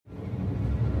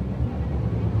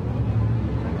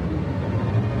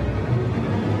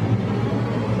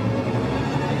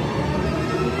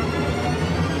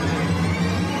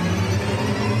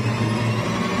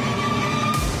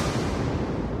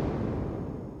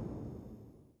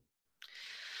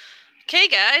Okay,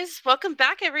 guys, welcome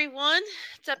back, everyone.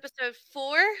 It's episode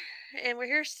 4, and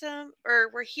we're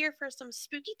here for some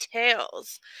spooky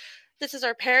tales. This is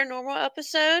our paranormal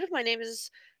episode. My name is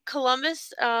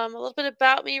Columbus. A little bit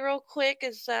about me, real quick,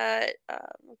 is that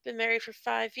I've been married for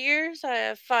 5 years. I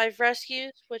have 5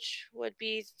 rescues, which would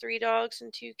be 3 dogs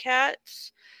and 2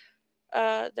 cats.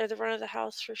 They're the run of the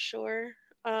house for sure.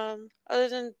 Other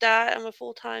than that, I'm a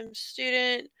full-time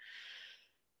student,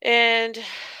 and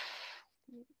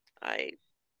I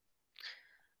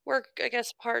work, I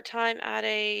guess, part time at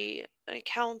an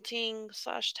accounting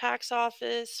slash tax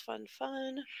office. Fun,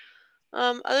 fun.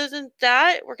 Other than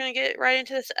that, we're gonna get right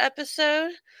into this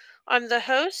episode. I'm the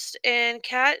host, and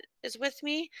Kat is with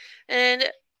me, and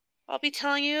I'll be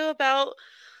telling you about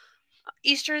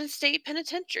Eastern State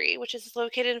Penitentiary, which is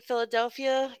located in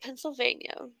Philadelphia,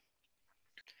 Pennsylvania.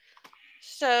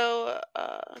 So,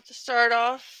 to start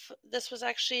off, this was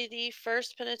actually the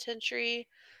first penitentiary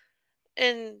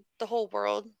in the whole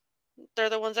world. They're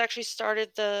the ones that actually started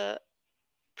the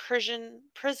prison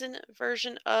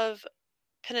version of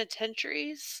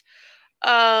penitentiaries.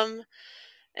 Um,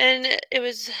 and it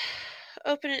was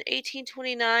opened in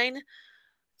 1829.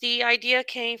 The idea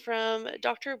came from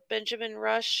Dr. Benjamin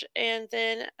Rush and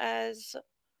then, as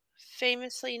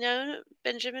famously known,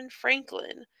 Benjamin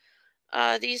Franklin.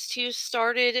 These two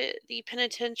started the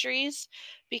penitentiaries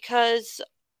because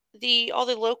the all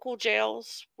the local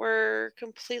jails were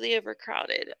completely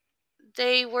overcrowded.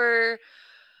 They were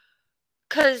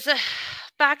Because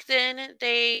back then,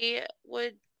 they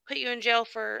would put you in jail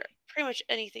for pretty much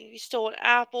anything. If you stole an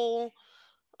apple,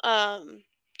 um,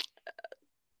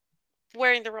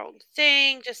 wearing the wrong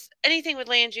thing, just anything would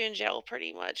land you in jail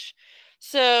pretty much.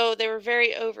 So they were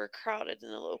very overcrowded in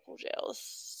the local jails.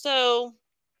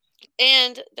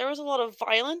 And there was a lot of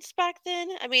violence back then.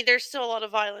 I mean, there's still a lot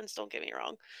of violence, don't get me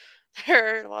wrong.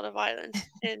 There are a lot of violence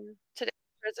in today's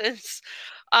prisons.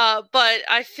 But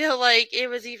I feel like it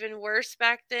was even worse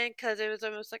back then because it was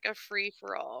almost like a free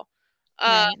for all.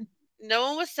 Uh, Right. no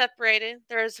one was separated.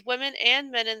 There was women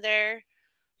and men in there.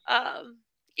 Um,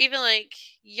 even like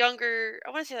younger,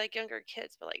 I want to say like younger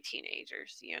kids, but like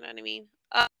teenagers. You know what I mean?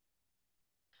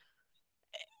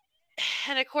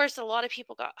 And of course, a lot of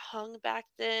people got hung back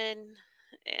then,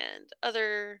 and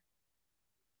other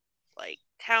like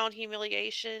town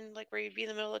humiliation, like where you'd be in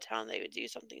the middle of town, they would do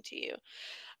something to you.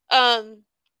 Um,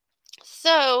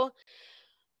 So,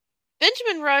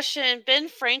 Benjamin Rush and Ben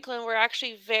Franklin were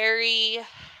actually very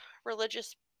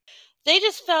religious. They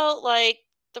just felt like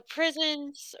the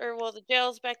prisons, or well, the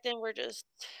jails back then were just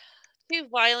too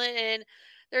violent, and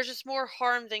there's just more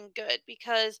harm than good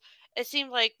because it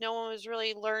seemed like no one was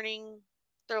really learning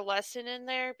their lesson in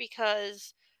there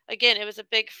because, again, it was a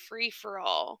big free for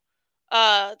all.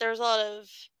 There was a lot of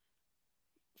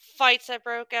fights that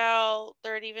broke out.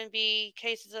 There'd even be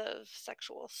cases of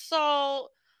sexual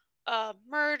assault,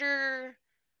 murder.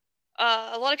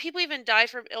 A lot of people even die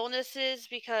from illnesses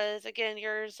because, again,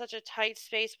 you're in such a tight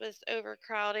space with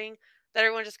overcrowding that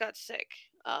everyone just got sick.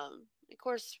 Of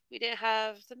course, we didn't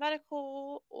have the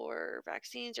medical or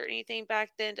vaccines or anything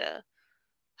back then to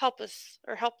help us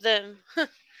or help them.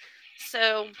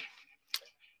 So,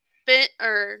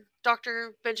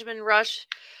 Dr. Benjamin Rush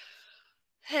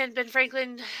and Ben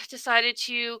Franklin decided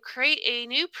to create a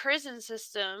new prison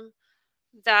system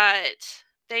that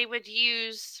they would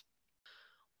use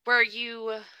where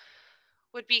you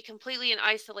would be completely in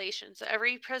isolation. So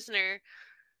every prisoner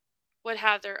would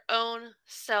have their own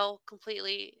cell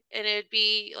completely, and it'd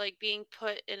be like being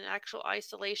put in actual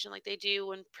isolation, like they do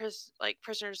when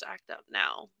prisoners act up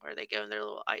now, where they go in their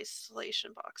little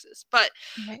isolation boxes. But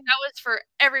Right. that was for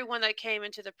everyone that came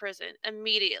into the prison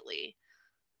immediately.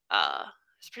 Uh,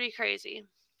 it's pretty crazy.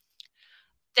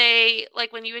 They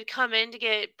like when you would come in to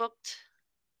get booked,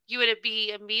 you would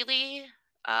be immediately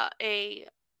a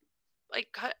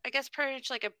I guess pretty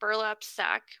much like a burlap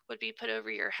sack would be put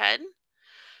over your head.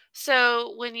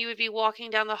 So when you would be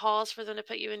walking down the halls for them to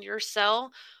put you in your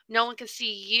cell, no one could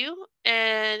see you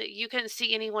and you couldn't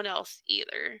see anyone else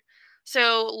either.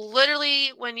 So literally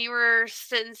when you were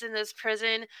sentenced in this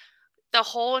prison, the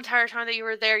whole entire time that you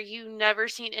were there, you never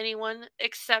seen anyone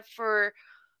except for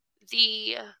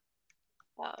the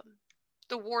um,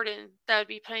 the warden that would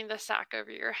be putting the sack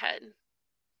over your head.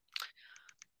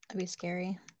 That'd be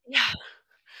scary. Yeah.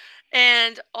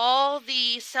 And all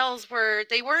the cells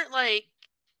they weren't like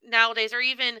nowadays, or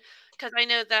even because I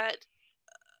know that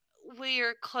we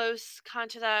are close kind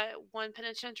to that one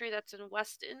penitentiary that's in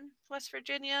Weston, West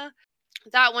Virginia.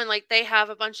 That one, like, they have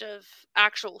a bunch of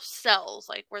actual cells,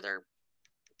 like, where they're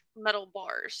metal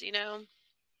bars, you know?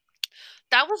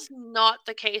 That was not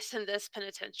the case in this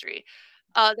penitentiary.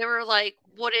 They were like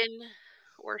wooden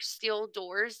or steel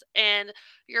doors, and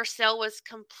your cell was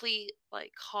complete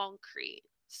like concrete.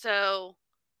 So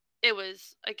it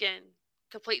was again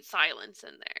complete silence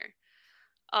in there.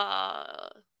 Uh,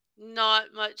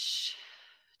 Not much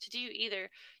to do either.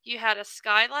 You had a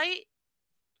skylight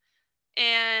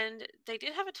and they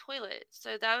did have a toilet.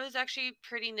 So that was actually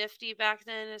pretty nifty back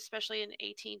then, especially in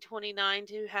 1829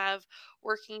 to have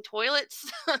working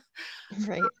toilets.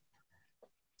 Right.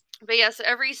 But yes,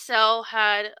 every cell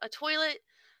had a toilet,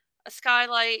 a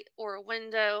skylight or a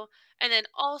window, and then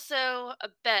also a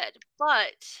bed.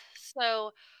 But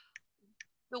so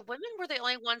the women were the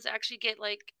only ones that actually get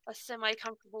like a semi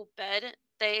comfortable bed.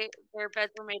 Their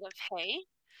beds were made of hay.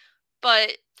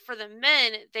 But for the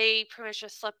men, they pretty much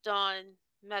just slept on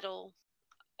metal.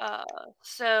 Uh,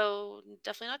 so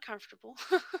definitely not comfortable.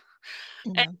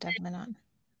 And No, definitely not.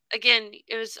 again,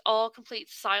 it was all complete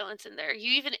silence in there.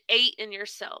 You even ate in your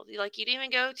cell. Like you didn't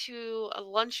even go to a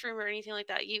lunchroom or anything like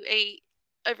that. You ate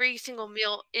every single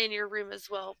meal in your room as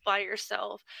well by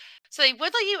yourself. So they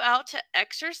would let you out to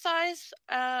exercise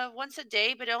once a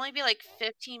day, but it'd only be like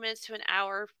 15 minutes to an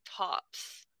hour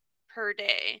tops per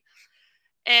day.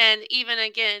 And even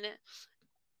again,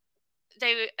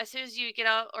 as soon as you get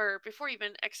out or before you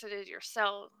even exited your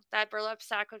cell, that burlap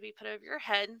sack would be put over your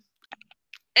head,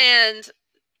 and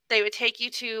they would take you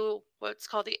to what's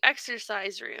called the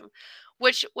exercise room,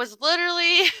 which was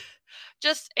literally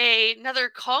just another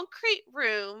concrete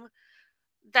room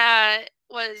that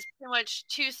was pretty much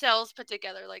two cells put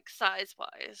together, like size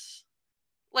wise.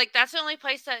 Like that's the only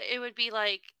place that it would be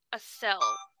like a cell,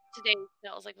 today's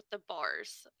cells, like with the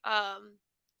bars.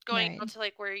 Going Right. out to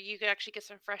like where you could actually get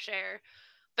some fresh air.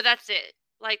 But that's it.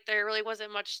 Like there really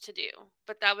wasn't much to do.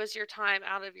 But that was your time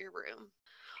out of your room.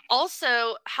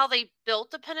 Also, how they built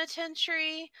the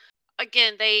penitentiary,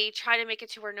 again, they try to make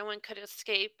it to where no one could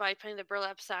escape by putting the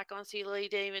burlap sack on so you really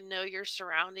didn't even know your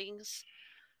surroundings.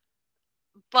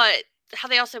 But how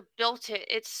they also built it,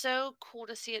 it's so cool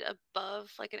to see it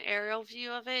above, like an aerial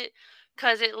view of it,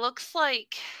 because it looks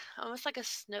like almost like a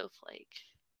snowflake.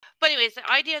 But anyways, the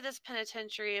idea of this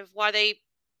penitentiary of why they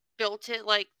built it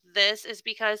like this is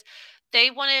because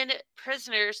they wanted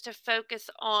prisoners to focus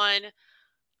on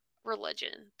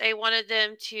religion. They wanted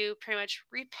them to pretty much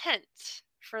repent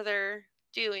for their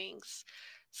doings.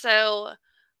 So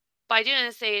by doing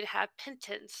this, they'd have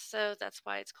penance. So that's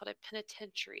why it's called a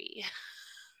penitentiary.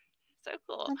 So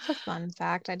cool. That's a fun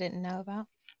fact I didn't know about.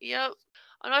 Yep.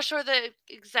 I'm not sure the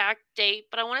exact date,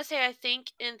 but I want to say I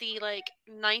think in the like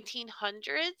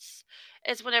 1900s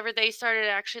is whenever they started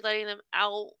actually letting them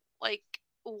out like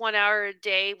 1 hour a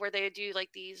day where they would do like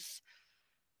these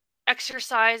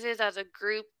exercises as a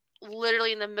group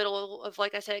literally in the middle of,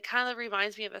 like I said, it kind of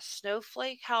reminds me of a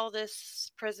snowflake how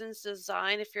this prison's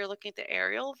designed if you're looking at the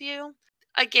aerial view.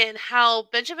 Again, how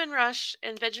Benjamin Rush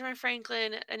and Benjamin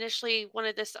Franklin initially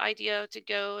wanted this idea to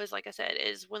go is, like I said,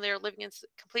 is when they were living in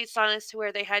complete silence to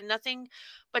where they had nothing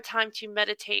but time to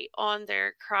meditate on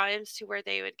their crimes to where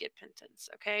they would get penance,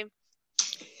 okay?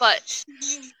 But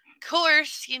of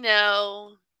course,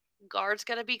 guards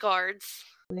gotta be guards.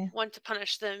 Yeah. Want to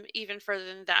punish them even further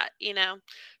than that.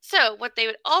 So what they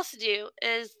would also do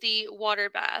is the water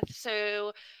bath.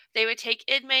 So they would take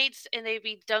inmates and they'd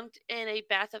be dunked in a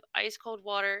bath of ice cold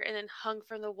water and then hung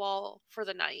from the wall for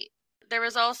the night. There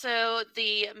was also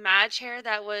the mad chair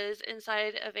that was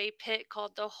inside of a pit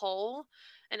called the Hole,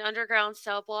 an underground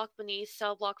cell block beneath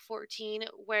cell block 14,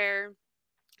 where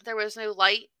there was no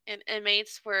light and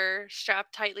inmates were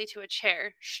strapped tightly to a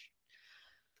chair,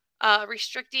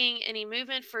 restricting any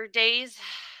movement for days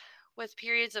with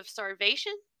periods of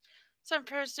starvation. Some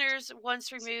prisoners,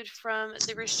 once removed from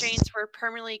the restraints, were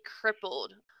permanently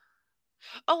crippled.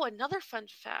 Oh, another fun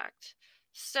fact.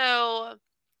 So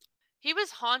he was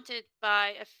haunted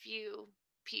by a few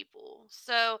people.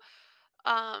 So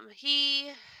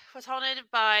he was haunted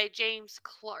by James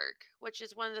Clark, which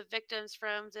is one of the victims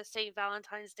from the St.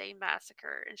 Valentine's Day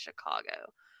massacre in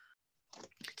Chicago.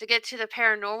 To get to the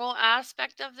paranormal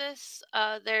aspect of this,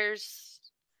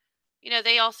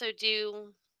 they also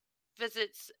do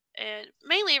visits and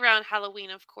mainly around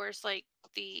Halloween, of course, like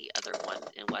the other one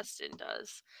in Weston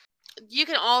does. You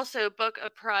can also book a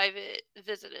private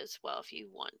visit as well if you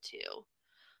want to.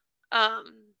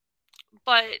 Um,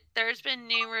 but there's been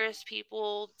numerous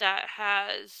people that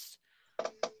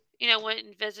went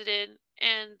and visited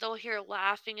and they'll hear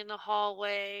laughing in the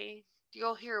hallway.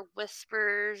 You'll hear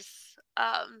whispers.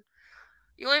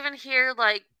 You'll even hear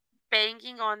like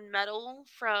banging on metal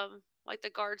from like the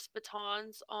guards'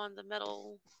 batons on the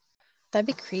metal. That'd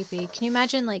be creepy. Can you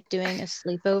imagine like doing a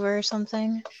sleepover or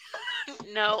something?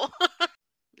 No.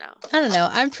 No. I don't know.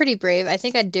 I'm pretty brave. I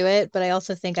think I'd do it, but I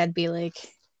also think I'd be like,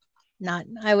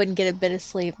 I wouldn't get a bit of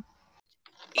sleep.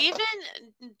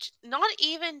 Even, not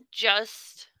even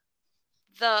just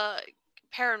the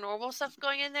paranormal stuff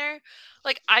going in there.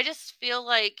 Like, I just feel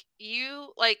like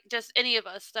just any of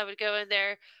us that would go in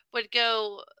there would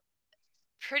go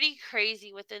pretty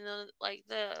crazy within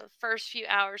the first few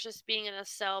hours just being in a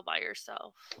cell by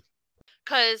yourself.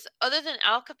 Because other than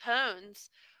Al Capone's,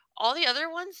 all the other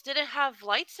ones didn't have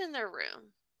lights in their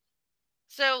room.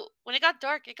 So when it got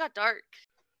dark, it got dark.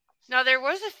 Now there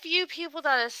was a few people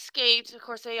that escaped. Of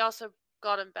course, they also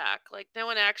got them back. Like, no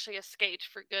one actually escaped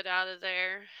for good out of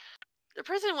there. The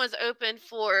prison was open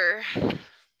for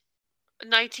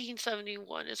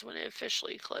 1971 is when it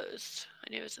officially closed. I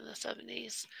knew it was in the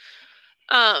 70s.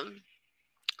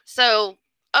 So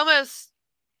almost,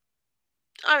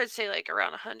 I would say like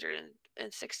around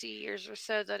 160 years or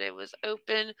so that it was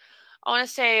open. I want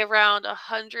to say around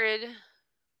 100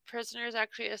 prisoners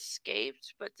actually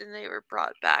escaped, but then they were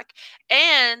brought back.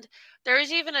 And there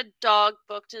was even a dog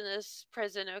booked in this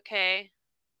prison, okay?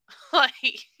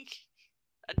 Like,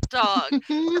 a dog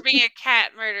for being a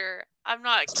cat murderer. I'm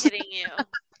not kidding you.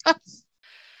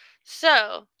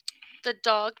 So, the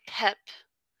dog Pep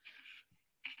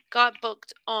got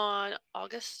booked on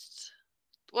August.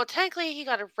 Well, technically, he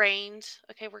got arraigned.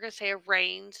 Okay, we're going to say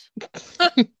arraigned.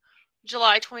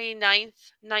 July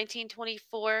 29th,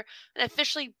 1924, and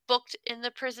officially booked in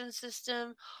the prison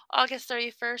system August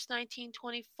 31st,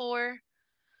 1924,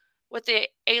 with the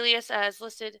alias as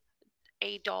listed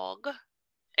a dog.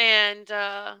 And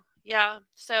yeah,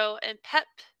 so, and Pep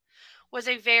was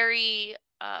a very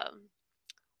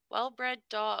well-bred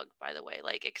dog, by the way,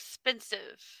 like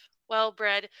expensive,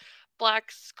 well-bred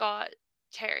black Scott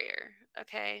terrier,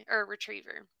 okay, or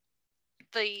retriever.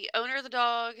 The owner of the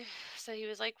dog said he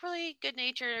was like really good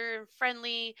natured and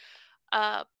friendly.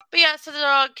 But yeah, so the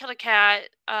dog killed a cat,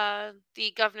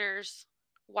 the governor's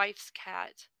wife's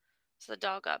cat. So the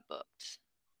dog got booked.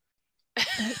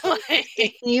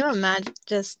 Can you imagine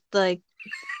just like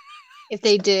if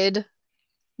they did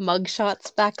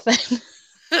mugshots back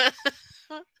then?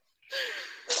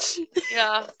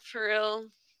 Yeah, for real.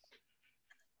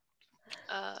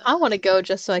 I want to go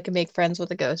just so I can make friends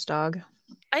with a ghost dog.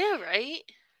 I know, right?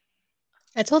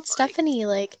 I told Like, Stephanie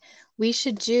like we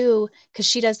should do because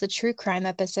she does the true crime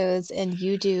episodes and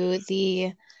you do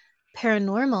the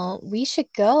paranormal. We should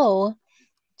go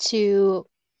to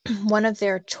one of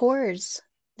their tours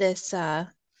this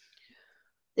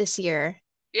this year,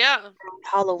 yeah.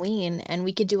 Halloween, and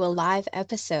we could do a live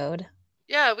episode.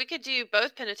 Yeah, we could do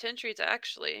both penitentiaries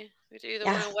actually. We do the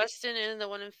one Yeah. in Weston and the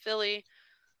one in Philly.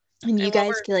 And you And while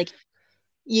guys we're could like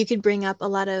you could bring up a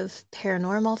lot of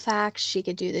paranormal facts. She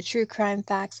could do the true crime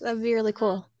facts. That'd be really Mhm.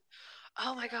 cool.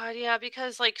 Oh my god, yeah,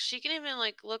 because like she can even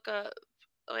like look up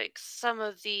like some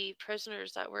of the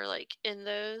prisoners that were like in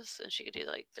those and she could do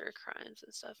like their crimes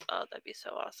and stuff. Oh, that'd be so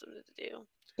awesome to do.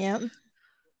 Yep.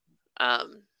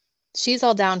 Um She's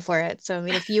all down for it. So I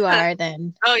mean if you are,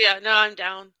 then Oh yeah, no, I'm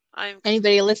down. I'm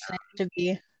anybody completely listening should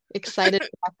be excited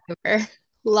for October.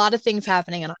 A lot of things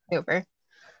happening in October.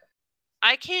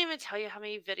 I can't even tell you how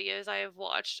many videos I have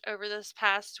watched over this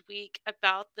past week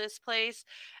about this place.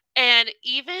 And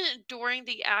even during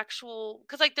the actual,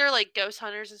 because like they're like ghost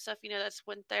hunters and stuff, that's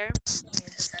went there.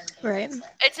 Right.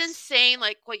 It's insane,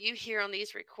 like what you hear on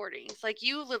these recordings. Like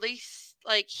you literally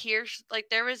like hear like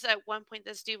there was at one point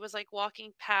this dude was like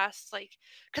walking past like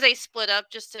because they split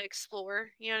up just to explore.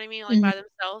 You know what I mean? Like Mhm. by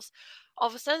themselves. All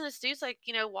of a sudden, this dude's like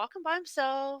walking by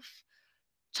himself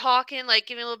talking, like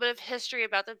giving a little bit of history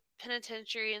about the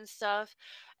penitentiary and stuff.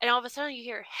 And all of a sudden you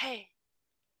hear, hey.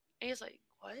 And he's like,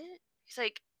 what? He's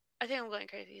like, I think I'm going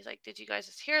crazy. He's like, did you guys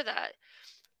just hear that?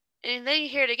 And then you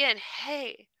hear it again,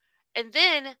 hey. And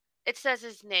then it says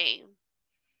his name.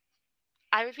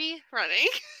 I would be running.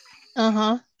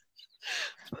 Uh-huh.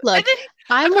 And Look, then, of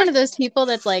I'm one course, of those people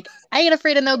that's like, I ain't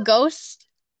afraid of no ghosts,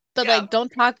 but yeah. like don't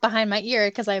talk behind my ear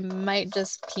because I might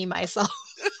just pee myself.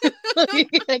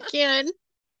 Like, I can't.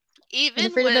 Ain't Even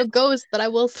afraid of no with, ghosts, but I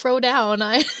will throw down.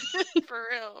 I for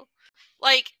real.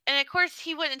 Like, and of course,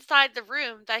 he went inside the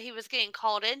room that he was getting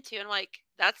called into. And I'm like,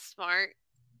 that's smart.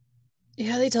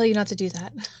 Yeah, they tell you not to do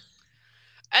that.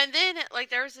 And then, like,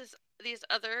 there was these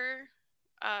other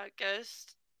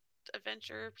ghost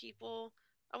adventure people.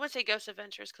 I wouldn't say Ghost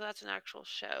Adventures because that's an actual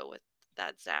show with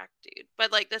that Zach dude.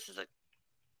 But like this is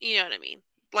you know what I mean,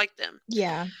 like them.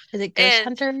 Yeah. Is it Ghost And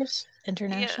Hunters yeah,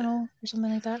 International or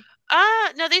something like that?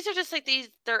 no, these are just like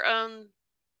their own,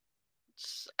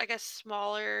 I guess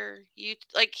smaller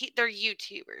they're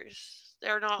YouTubers.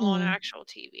 They're not on Mm. actual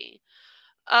TV.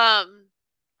 Um,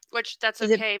 which that's Is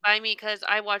it? okay by me because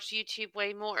I watch YouTube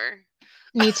way more.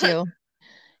 Me too.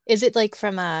 Is it like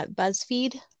from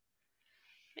BuzzFeed?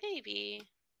 Maybe.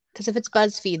 Because if it's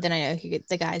BuzzFeed, then I know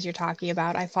the guys you're talking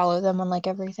about. I follow them on like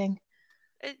everything.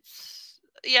 It's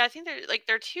yeah, I think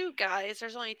they're two guys.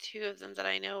 There's only two of them that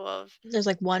I know of. There's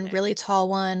like one really tall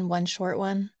one short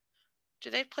one. Do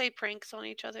they play pranks on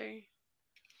each other?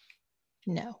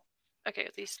 No. Okay,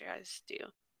 these guys do.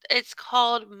 It's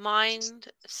called Mind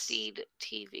Seed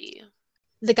TV.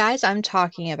 The guys I'm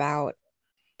talking about,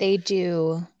 they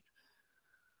do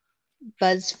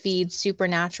BuzzFeed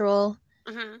Supernatural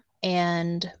Mm-hmm.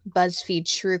 and BuzzFeed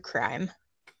True Crime.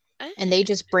 And they Oh.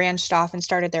 just branched off and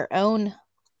started their own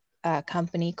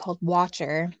company called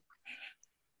Watcher.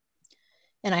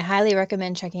 And I highly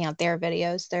recommend checking out their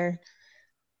videos.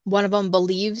 One of them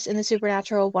believes in the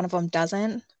supernatural, one of them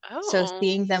doesn't. So Oh.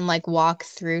 seeing them like walk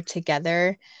through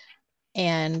together,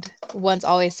 and one's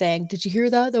always saying, "Did you hear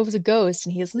that? That was a ghost."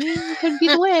 And he's, "Could be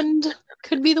the wind.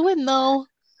 Could be the wind, though."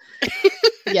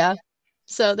 Yeah.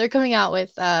 So they're coming out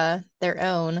with their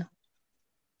own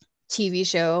TV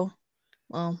show,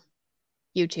 well,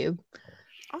 YouTube,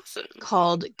 Awesome.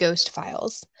 called Ghost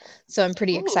Files. So I'm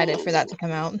pretty excited for that Ooh. to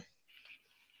come out.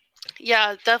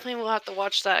 Yeah, definitely we'll have to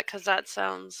watch that because that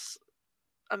sounds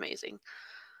amazing.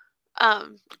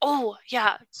 Oh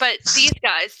yeah, but these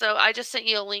guys. So I just sent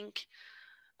you a link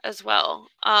as well.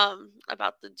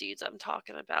 About the dudes I'm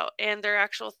talking about and their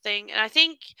actual thing, and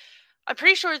I'm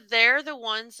pretty sure they're the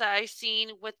ones that I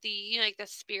seen with the like the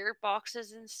spirit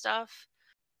boxes and stuff.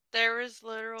 There was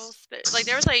literal spirit, like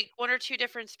there was like one or two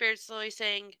different spirits literally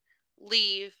saying,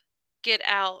 "Leave, get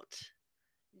out,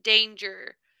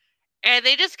 danger," and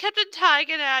they just kept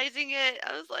antagonizing it.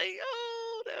 I was like,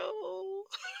 "Oh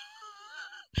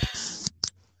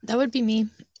That would be me.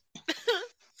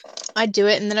 I'd do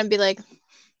it, and then I'd be like,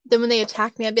 then when they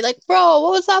attack me, I'd be like, "Bro,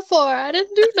 what was that for? I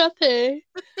didn't do nothing."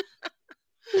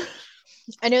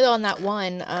 I know though on that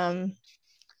one,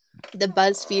 the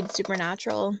BuzzFeed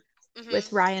Supernatural no."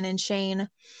 with Ryan and Shane,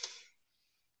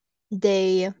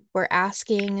 they were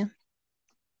asking,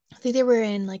 I think they were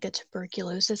in like a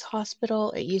tuberculosis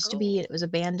hospital. It used to be, Oh. it was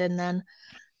abandoned then.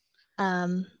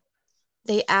 Um,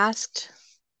 they asked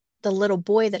the little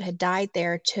boy that had died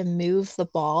there to move the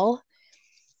ball,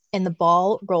 and the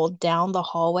ball rolled down the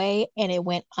hallway and it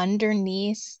went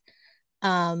underneath.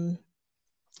 Um,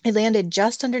 it landed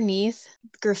just underneath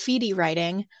graffiti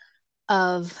writing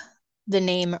of the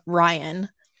name Ryan.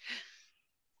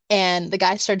 And the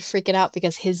guy started freaking out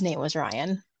because his name was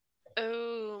Ryan.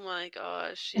 Oh my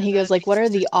gosh. And Yeah, he goes that'd like, be "What are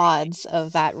the sickening. odds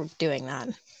of that doing that?"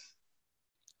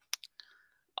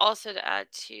 Also, to add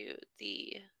to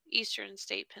the Eastern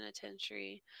State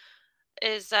Penitentiary,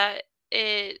 is that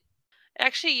it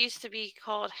actually used to be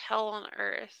called Hell on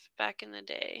Earth back in the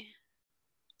day.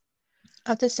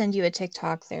 I'll have to send you a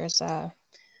TikTok. I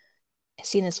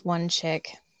seen this one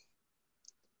chick.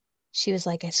 She was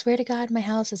like, "I swear to God, my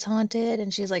house is haunted."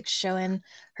 And she's like showing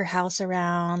her house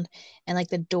around, and like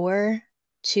the door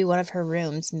to one of her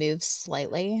rooms moves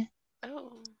slightly.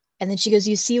 Oh. And then she goes,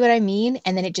 "You see what I mean?"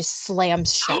 And then it just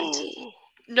slams shut. No.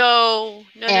 No,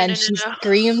 no, no, And no, she no.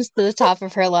 screams to the top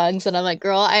of her lungs. And I'm like,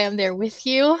 "Girl, I am there with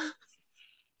you.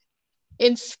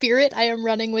 In spirit, I am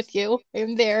running with you. I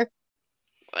am there."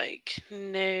 Like,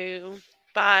 no.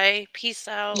 Bye. Peace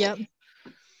out. Yep.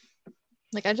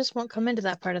 Like I just won't come into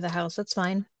that part of the house. That's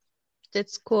fine.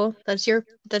 It's cool. That's your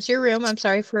room. I'm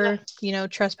sorry Yeah, for,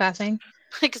 trespassing.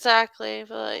 exactly.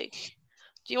 But like,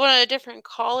 do you want a different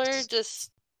color?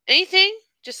 Just anything?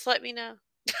 Just let me know.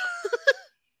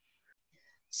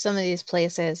 Some of these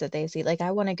places that they see, like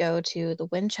I want to go to the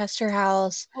Winchester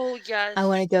house. Oh, I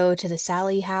want yes. to go to the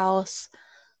Sally house.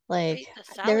 Like Wait, the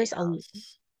Sally there's a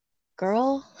house.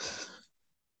 girl.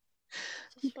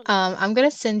 This one. I'm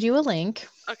gonna send you a link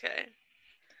Okay.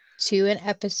 to an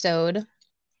episode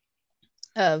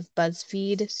of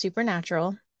BuzzFeed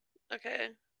Supernatural. Okay.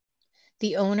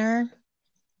 The owner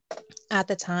at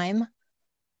the time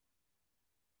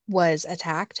was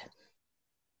attacked,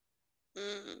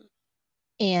 Mm.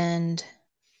 and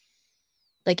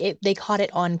like they caught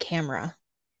it on camera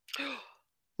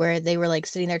where they were like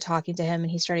sitting there talking to him, and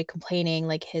he started complaining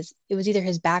like it was either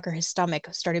his back or his stomach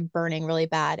started burning really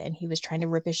bad, and he was trying to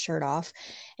rip his shirt off,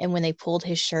 and when they pulled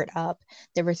his shirt up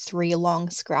there were 3 long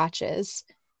scratches,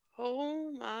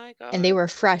 Oh my and they god. were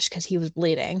fresh because he was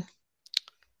bleeding.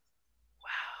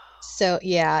 Wow. So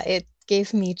yeah, it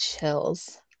gave me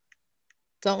chills.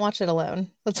 Don't watch it alone.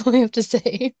 That's all I have to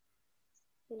say.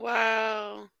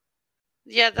 Wow.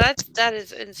 Yeah, that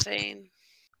is insane.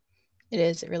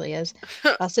 It really is.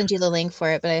 I'll send you the link for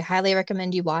it, but I highly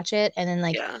recommend you watch it. And then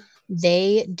like Yeah.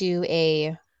 they do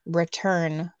a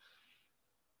return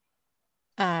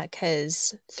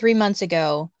because 3 months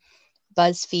ago,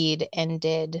 BuzzFeed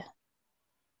ended,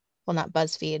 well, not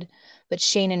BuzzFeed, but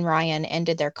Shane and Ryan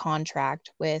ended their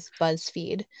contract with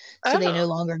BuzzFeed. So they Oh, no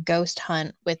longer ghost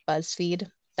hunt with BuzzFeed.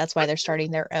 That's why they're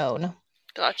starting their own.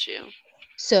 got you.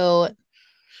 So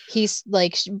he's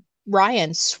like,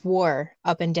 Ryan swore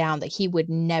up and down that he would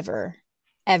never,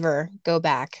 ever go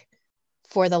back.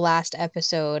 For the last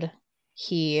episode,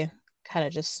 he kind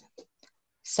of just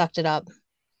sucked it up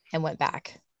and went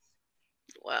back.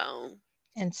 Wow.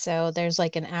 And so there's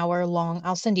like an hour long,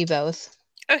 I'll send you both,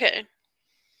 Okay.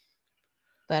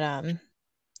 but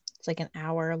it's like an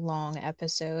hour long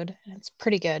episode. It's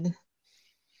pretty good.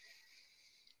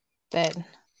 But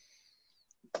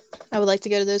I would like to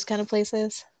go to those kind of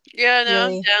places, Yeah, no, I'm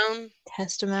really down.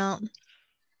 test them out.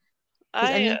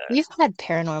 Because I I mean, we've had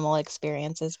paranormal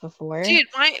experiences before. dude,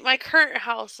 my current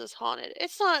house is haunted.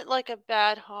 It's not like a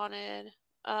bad haunted,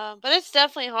 but it's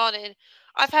definitely haunted.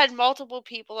 I've had multiple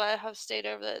people that have stayed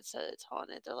over that said it's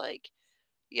haunted. They're like,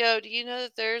 "Yo, do you know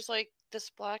that there's like this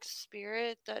black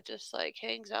spirit that just like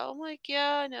hangs out?" I'm like,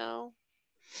 "Yeah, I know.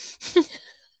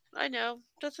 I know.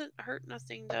 Doesn't hurt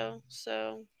nothing though,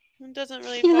 so it doesn't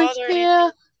really You're like, bother anything."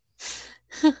 yeah,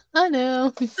 I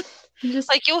know.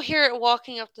 Just Like, you'll hear it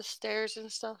walking up the stairs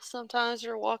and stuff sometimes,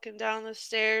 or walking down the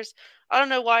stairs. I don't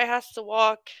know why it has to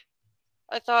walk.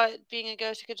 I thought being a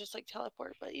ghost, you could just, like,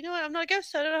 teleport, but you know what? I'm not a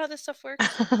ghost, so I don't know how this stuff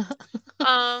works.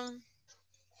 Um,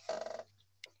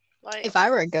 like, if I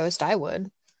were a ghost, I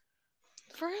would.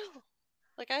 for real.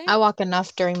 Like, I walk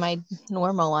enough during my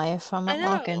normal life. I'm I not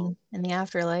know. walking in the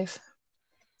afterlife.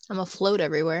 I'm afloat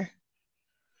everywhere.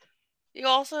 You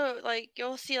also, like,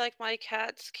 you'll see, like, my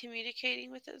cats communicating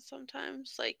with it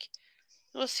sometimes. Like,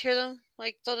 you'll just hear them,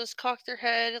 like, they'll just cock their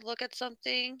head and look at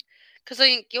something. Because,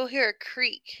 like, you'll hear a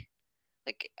creak.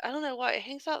 Like, I don't know why. It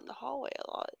hangs out in the hallway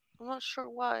a lot. I'm not sure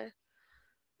why.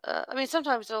 I mean,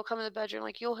 sometimes it'll come in the bedroom,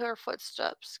 like you'll hear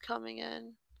footsteps coming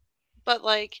in. But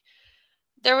like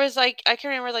there was like I can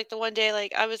remember like the one day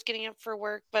like I was getting up for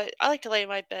work, but I like to lay in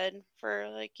my bed for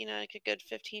like, like a good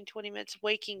 15, 20 minutes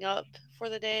waking up for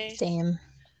the day. Same.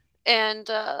 And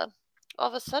all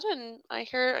of a sudden I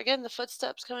hear again the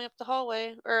footsteps coming up the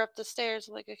hallway or up the stairs.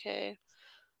 I'm like, okay.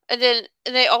 And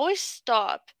they always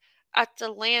stop at the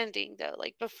landing though,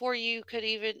 like before you could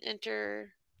even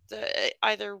enter the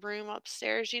either room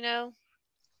upstairs.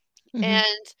 Hmm.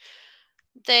 And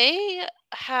they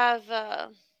have,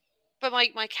 but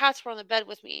my cats were on the bed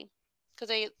with me because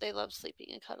they love sleeping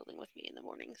and cuddling with me in the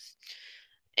mornings.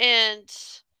 And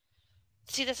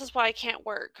see, this is why I can't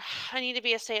work. I need to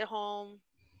be a stay-at-home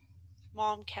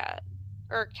mom cat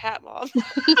or cat mom.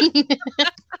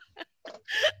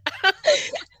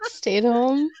 Stay at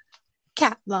home,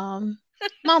 cat mom,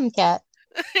 mom cat.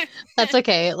 That's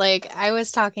okay. Like, I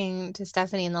was talking to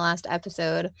Stephanie in the last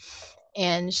episode,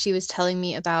 and she was telling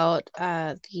me about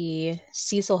the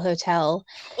Cecil Hotel.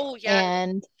 Oh yeah.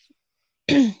 And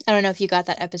I don't know if you got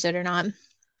that episode or not,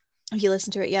 if you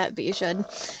listened to it yet, but you should.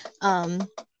 Um,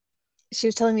 she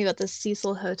was telling me about the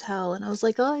Cecil Hotel, and I was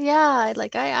like, oh yeah,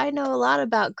 like I know a lot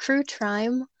about crew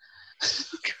crime.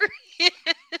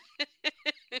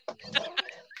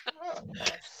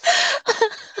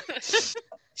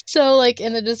 So like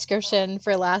in the description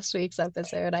for last week's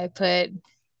episode, I put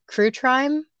crew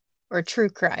crime or true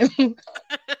crime.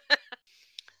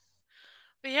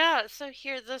 But yeah, so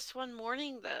here this one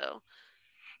morning though,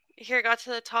 here I got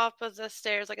to the top of the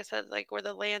stairs, like I said, like where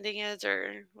the landing is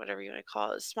or whatever you want to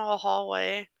call it, small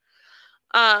hallway.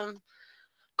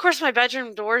 Of course, my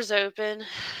bedroom door's open,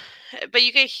 but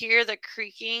you could hear the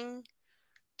creaking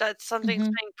that something's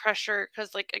Hmm. putting pressure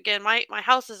because, like, again, my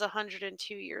house is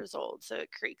 102 years old, so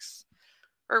it creaks.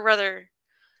 Or rather,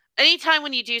 anytime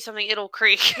when you do something, it'll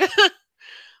creak.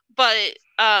 But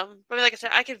like I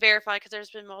said, I could verify because there's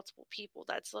been multiple people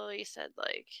that slowly said,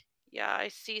 like, yeah, I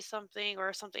see something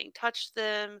or something touched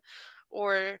them,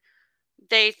 or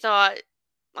they thought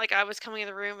like I was coming in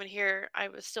the room and here I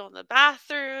was still in the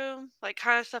bathroom, like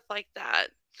kind of stuff like that.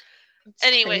 It's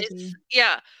Anyways, crazy.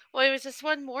 yeah. Well, it was this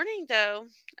one morning though.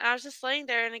 I was just laying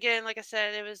there, and again, like I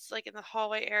said, it was like in the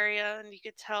hallway area, and you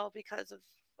could tell because of,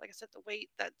 like I said, the weight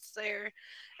that's there.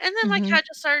 And then my Hmm. cat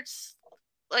just starts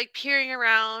like peering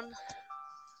around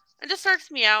and just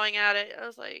starts meowing at it. I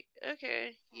was like,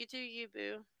 okay, you do you,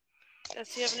 boo.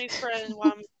 Guess you have a new friend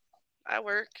while I'm at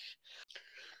work.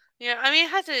 Yeah, I mean,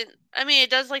 it hasn't. I mean, it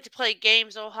does like to play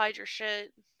games. It'll hide your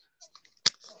shit.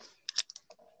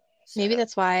 Maybe So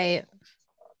that's why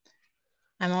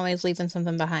I'm always leaving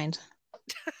something behind.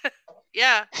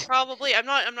 yeah, probably. I'm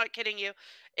not kidding you.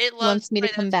 It loves Wants to me to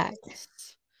play come those back. games.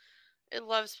 It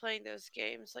loves playing those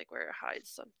games, like, where it hides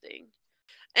something.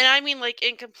 And I mean, like,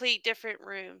 in complete different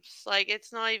rooms. Like,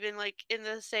 it's not even, like, in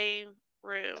the same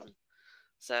room.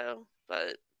 So,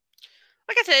 but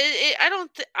like I said,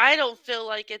 I don't feel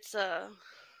like it's I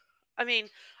mean,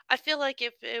 I feel like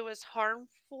if it was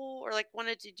harmful or, like,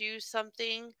 wanted to do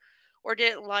something or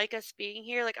didn't like us being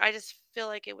here, like, I just feel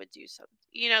like it would do something,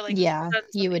 like, Yeah, done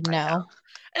you something would to my know. house.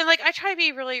 And, like, I try to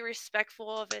be really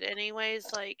respectful of it anyways,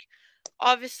 like,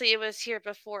 obviously, it was here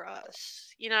before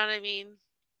us, you know what I mean?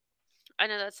 I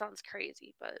know that sounds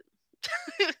crazy, but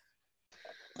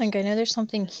Like, I know there's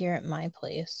something here at my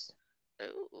place.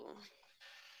 ooh,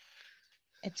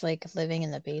 It's like living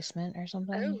in the basement or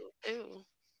something. ooh, ooh.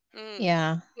 Mm.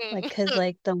 Yeah, like, Mm. 'cause,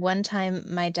 like, the one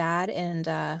time my dad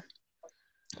and,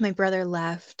 my brother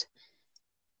left,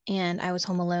 and I was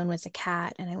home alone with the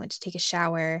cat, and I went to take a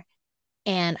shower,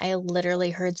 and I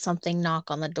literally heard something knock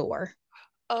on the door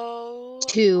Oh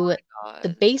to my the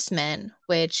god. basement,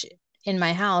 which in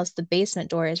my house, the basement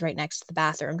door is right next to the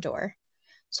bathroom door.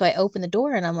 So I open the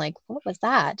door and I'm like, what was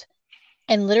that?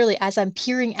 And literally, as I'm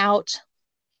peering out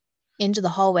into the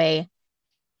hallway,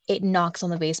 it knocks on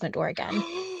the basement door again.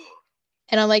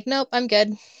 And I'm like, nope, I'm good.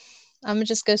 I'm gonna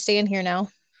just go stay in here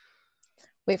now.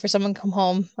 Wait for someone to come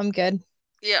home. I'm good.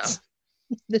 Yeah.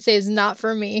 This is not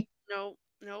for me. Nope,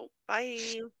 nope.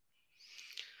 Bye.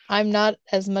 I'm not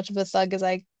as much of a thug as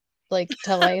I like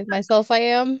tell myself I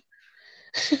am.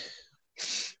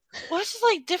 Well, it's just,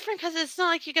 like, different because it's not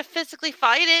like you could physically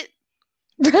fight it.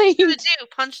 What you gonna Right? do,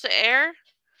 punch the air?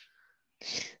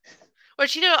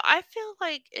 Which, I feel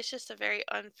like it's just a very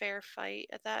unfair fight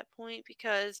at that point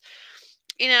because,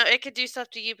 it could do stuff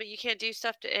to you, but you can't do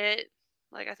stuff to it.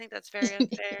 Like, I think that's very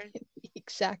unfair.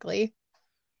 Exactly.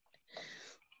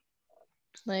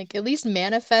 Like, at least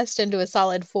manifest into a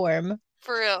solid form.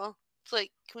 For real. It's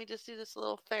like, can we just do this a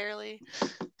little fairly?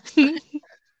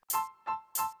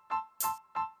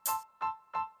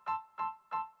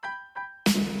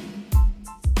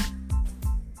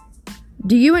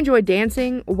 Do you enjoy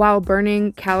dancing while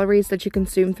burning calories that you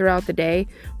consume throughout the day?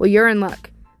 Well, you're in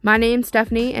luck. My name's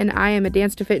Stephanie, and I am a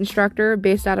Dance to Fit instructor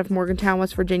based out of Morgantown,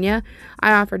 West Virginia.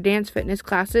 I offer dance fitness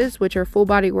classes, which are full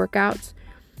body workouts.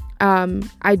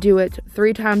 I do it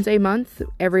 3 times a month,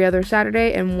 every other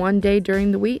Saturday, and 1 day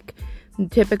during the week,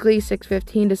 typically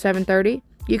 6:15 to 7:30.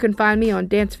 You can find me on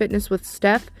Dance Fitness with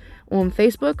Steph on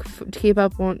Facebook to keep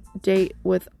up on date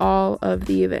with all of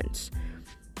the events.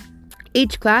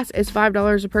 Each class is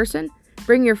 $5 a person.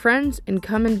 Bring your friends and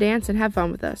come and dance and have fun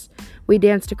with us. We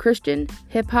dance to Christian,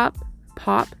 hip hop,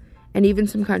 pop, and even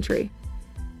some country.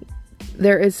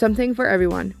 There is something for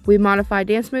everyone. We modify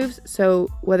dance moves, so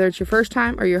whether it's your first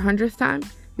time or your 100th time,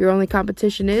 your only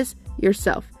competition is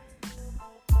yourself.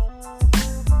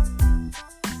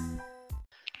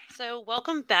 So,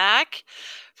 welcome back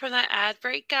from that ad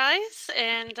break, guys.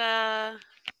 And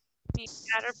me and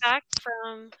Kat are back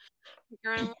from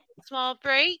your own small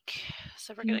break.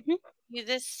 So, we're going to Mhm. do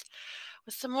this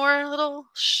with some more little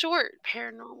short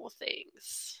paranormal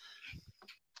things,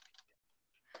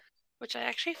 which I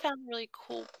actually found really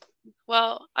cool.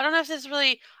 Well, I don't know if this is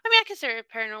really, I mean, I consider it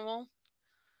paranormal. It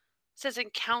says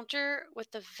encounter with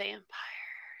the vampire.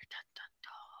 Dun,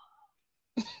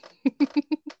 dun.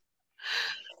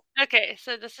 Okay,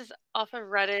 so this is off of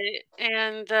Reddit,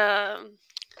 and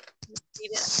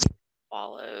read it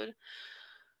followed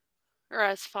or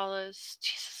as follows.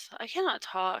 Jesus, I cannot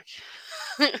talk.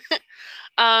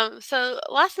 So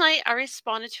last night I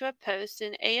responded to a post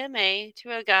in AMA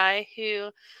to a guy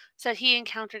who said he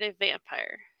encountered a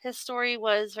vampire. His story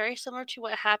was very similar to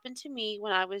what happened to me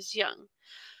when I was young.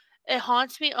 It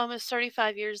haunts me almost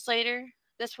 35 years later.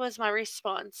 This was my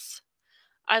response.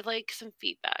 I'd like some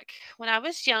feedback. When I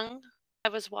was young, I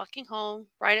was walking home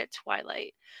right at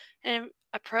twilight and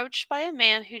approached by a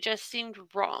man who just seemed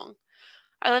wrong.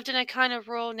 I lived in a kind of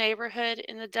rural neighborhood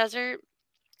in the desert.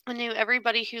 I knew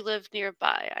everybody who lived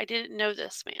nearby. I didn't know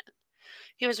this man.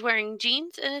 He was wearing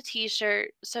jeans and a t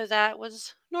shirt, so that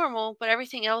was normal, but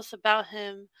everything else about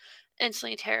him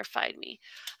instantly terrified me.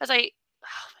 As I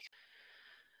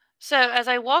as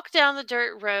I walked down the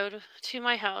dirt road to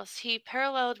my house, he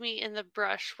paralleled me in the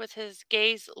brush with his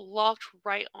gaze locked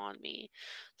right on me.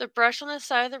 The brush on the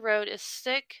side of the road is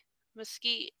thick,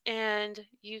 mesquite, and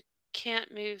you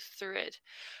can't move through it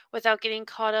without getting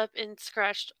caught up and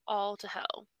scratched all to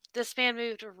hell. This man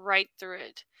moved right through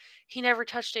it. He never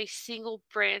touched a single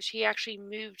branch. He actually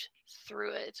moved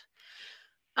through it.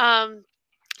 Um,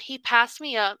 he passed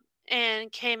me up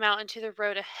and came out into the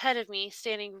road ahead of me,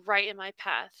 standing right in my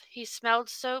path. He smelled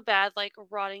so bad, like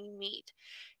rotting meat.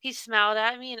 He smiled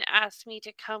at me and asked me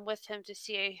to come with him to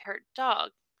see a hurt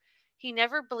dog. He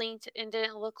never blinked and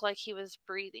didn't look like he was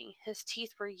breathing. His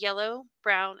teeth were yellow,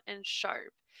 brown, and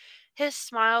sharp. His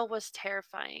smile was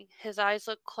terrifying. His eyes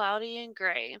looked cloudy and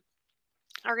gray.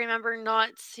 I remember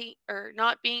not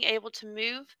being able to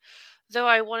move, though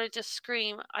I wanted to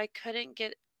scream. I couldn't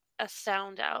get a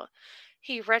sound out.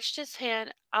 He reached his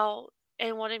hand out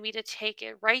and wanted me to take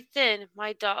it. Right then,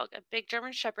 my dog, a big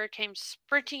German Shepherd, came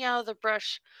sprinting out of the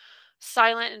brush,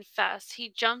 silent and fast. He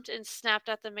jumped and snapped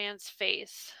at the man's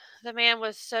face. The man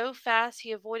was so fast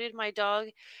he avoided my dog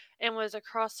and was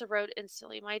across the road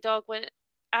instantly. My dog went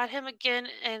at him again,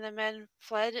 and the man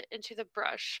fled into the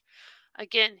brush.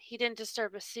 Again, he didn't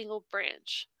disturb a single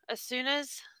branch. As soon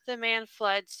as the man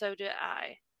fled, so did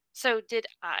I.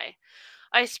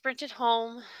 I sprinted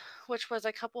home, which was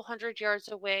a couple hundred yards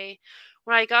away.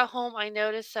 When I got home, I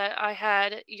noticed that I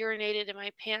had urinated in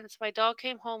my pants. My dog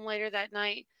came home later that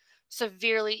night,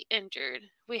 severely injured.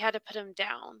 We had to put him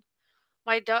down.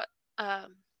 My do-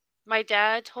 um, my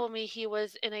dad told me he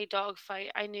was in a dog fight.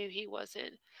 I knew he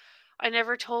wasn't. I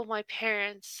never told my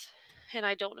parents, and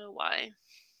I don't know why.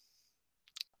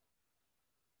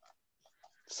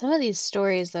 Some of these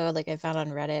stories, though, like I found on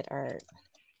Reddit, are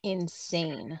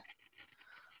insane.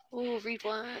 Ooh, read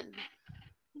one.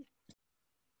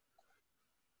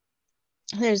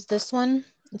 There's this one.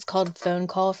 It's called Phone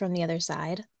Call from the Other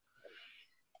Side.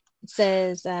 It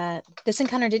says, this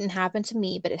encounter didn't happen to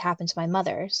me, but it happened to my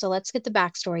mother. So let's get the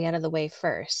backstory out of the way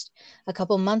first. A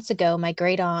couple months ago, my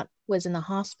great aunt was in the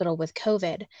hospital with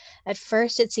COVID. At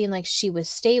first, it seemed like she was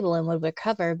stable and would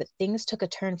recover, but things took a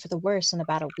turn for the worse in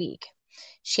about a week.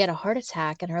 She had a heart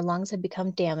attack, and her lungs had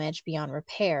become damaged beyond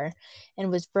repair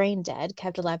and was brain dead,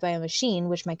 kept alive by a machine,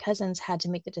 which my cousins had to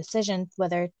make the decision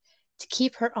whether to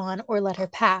keep her on or let her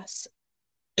pass.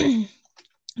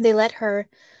 They let her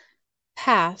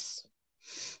pass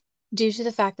due to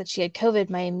the fact that she had COVID.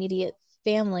 My immediate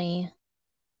family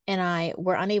and I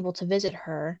were unable to visit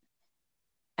her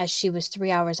as she was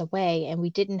 3 hours away, and we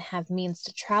didn't have means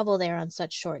to travel there on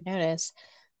such short notice,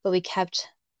 but we kept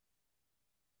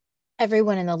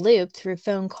everyone in the loop through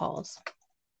phone calls.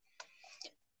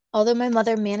 Although my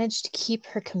mother managed to keep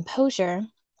her composure,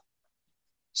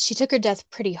 she took her death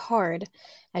pretty hard,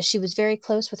 as she was very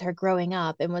close with her growing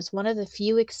up and was one of the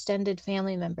few extended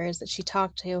family members that she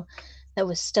talked to that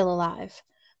was still alive.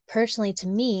 Personally, to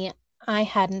me, I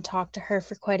hadn't talked to her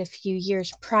for quite a few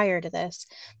years prior to this,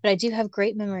 but I do have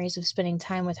great memories of spending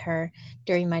time with her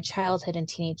during my childhood and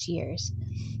teenage years.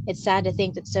 It's sad to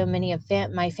think that so many of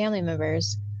my family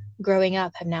members growing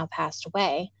up have now passed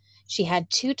away. She had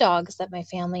 2 dogs that my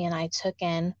family and I took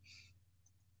in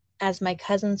as my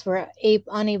cousins were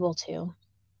unable to.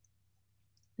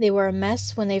 They were a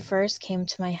mess when they first came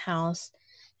to my house,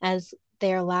 as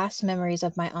their last memories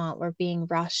of my aunt were being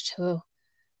rushed to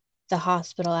the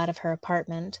hospital out of her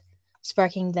apartment,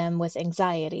 sparking them with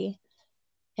anxiety,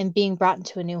 and being brought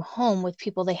into a new home with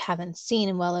people they haven't seen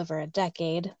in well over a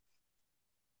decade.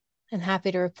 I'm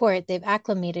happy to report they've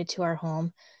acclimated to our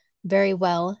home very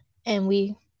well, and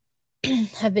we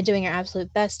have been doing our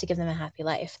absolute best to give them a happy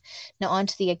life. Now, on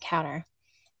to the encounter.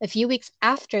 A few weeks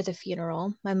after the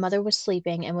funeral, my mother was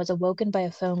sleeping and was awoken by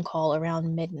a phone call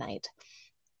around midnight.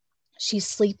 She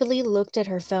sleepily looked at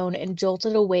her phone and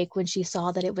jolted awake when she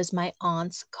saw that it was my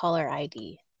aunt's caller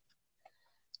ID.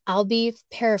 I'll be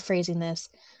paraphrasing this,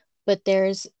 but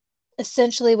there's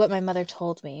essentially what my mother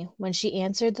told me. When she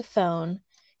answered the phone,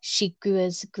 she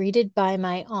was greeted by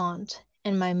my aunt,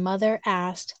 and my mother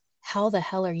asked, "How the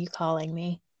hell are you calling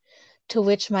me?" To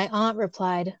which my aunt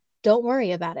replied, "Don't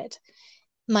worry about it."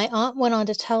 My aunt went on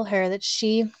to tell her that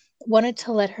she wanted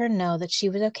to let her know that she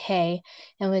was okay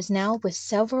and was now with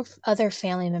several other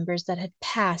family members that had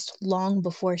passed long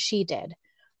before she did.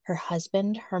 Her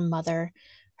husband, her mother,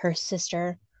 her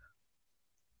sister,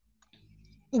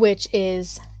 which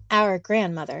is our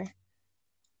grandmother.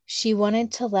 She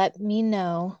wanted to let me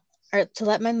know, or to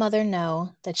let my mother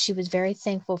know, that she was very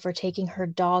thankful for taking her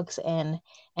dogs in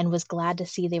and was glad to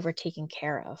see they were taken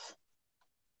care of.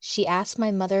 She asked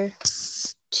my mother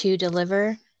to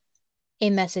deliver a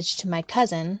message to my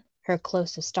cousin, her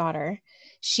closest daughter.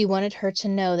 She wanted her to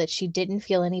know that she didn't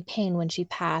feel any pain when she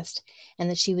passed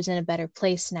and that she was in a better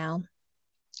place now.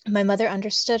 My mother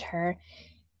understood her,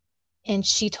 and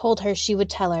she told her she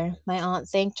would tell her. My aunt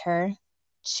thanked her.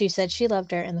 She said she loved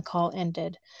her, and the call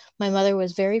ended. My mother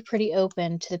was pretty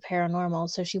open to the paranormal,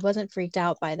 so she wasn't freaked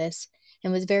out by this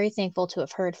and was very thankful to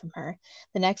have heard from her.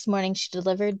 The next morning, she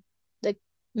delivered the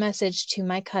message to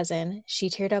my cousin. She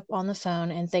teared up on the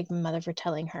phone and thanked my mother for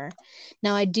telling her.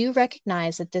 Now, I do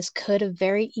recognize that this could have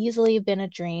very easily been a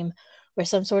dream or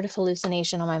some sort of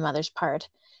hallucination on my mother's part.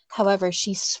 However,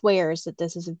 she swears that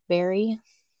this is a very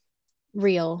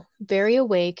real, very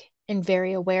awake, and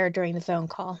very aware during the phone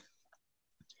call.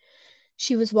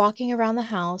 She was walking around the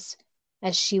house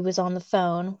as she was on the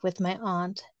phone with my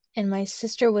aunt, and my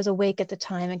sister was awake at the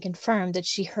time and confirmed that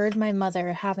she heard my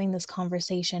mother having this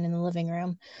conversation in the living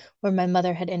room where my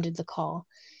mother had ended the call.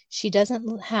 She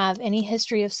doesn't have any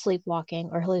history of sleepwalking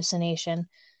or hallucination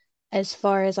as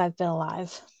far as I've been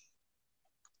alive.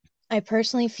 I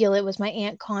personally feel it was my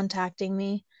aunt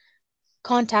contacting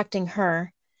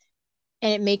her,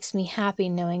 and it makes me happy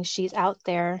knowing she's out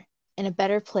there in a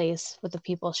better place with the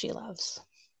people she loves.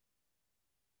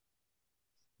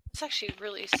 It's actually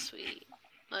really sweet.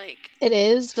 Like, It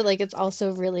is, but like it's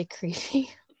also really creepy.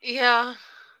 yeah.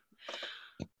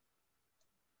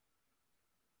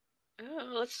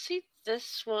 Oh, let's see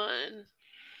this one.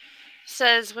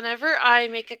 Says, whenever I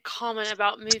make a comment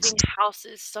about moving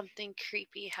houses, something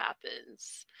creepy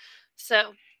happens.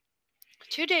 So,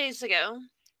 2 days ago,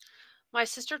 my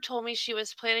sister told me she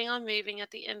was planning on moving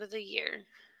at the end of the year.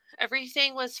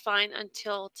 Everything was fine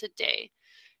until today.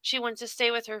 She went to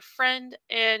stay with her friend,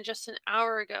 and just an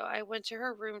hour ago, I went to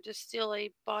her room to steal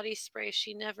a body spray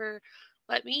she never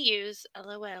let me use.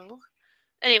 LOL.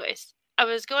 Anyways, I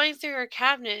was going through her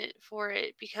cabinet for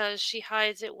it because she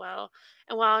hides it well,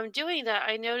 and while I'm doing that,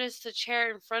 I noticed the chair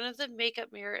in front of the makeup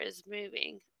mirror is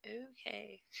moving.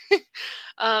 Okay.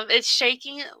 It's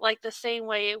shaking like the same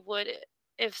way it would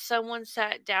if someone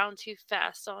sat down too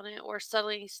fast on it or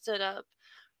suddenly stood up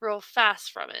real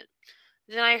fast from it.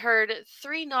 Then I heard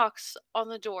 3 knocks on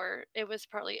the door. It was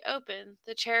partly open.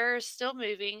 The chair is still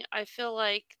moving. I feel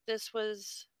like this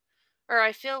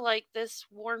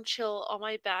warm chill on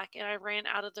my back, and I ran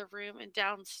out of the room and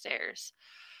downstairs.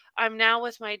 I'm now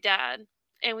with my dad,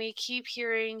 and we keep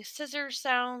hearing scissor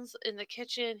sounds in the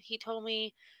kitchen. He told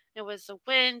me it was the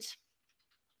wind,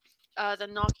 the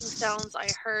knocking sounds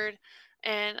I heard,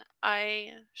 and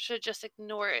I should just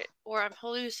ignore it or I'm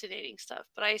hallucinating stuff.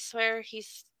 But I swear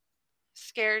he's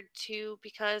scared too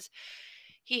because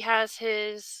he has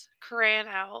his Quran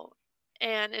out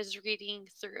and is reading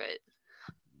through it.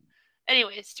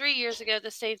 Anyways, 3 years ago,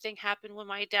 the same thing happened when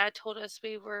my dad told us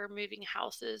we were moving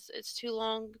houses. It's too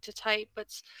long to type, but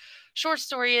short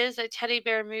story is a teddy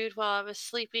bear moved while I was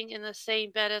sleeping in the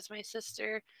same bed as my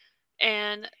sister,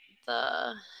 and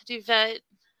the duvet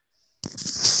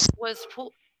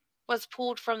was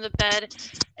pulled from the bed,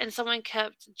 and someone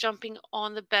kept jumping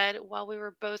on the bed while we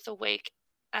were both awake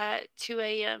at 2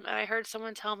 a.m. And I heard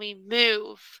someone tell me,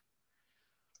 "Move,"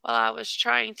 while I was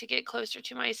trying to get closer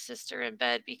to my sister in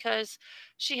bed because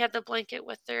she had the blanket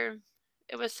with her.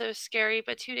 It was so scary,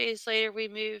 but 2 days later we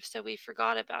moved, so we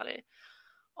forgot about it.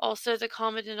 Also, the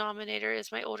common denominator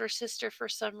is my older sister for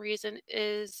some reason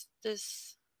is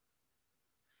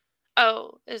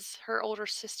her older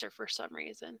sister for some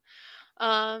reason.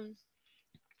 Um,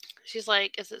 she's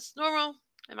like, is this normal?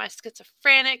 Am I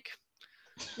schizophrenic?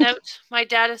 Note, my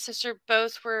dad and sister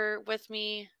both were with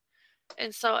me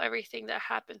and saw everything that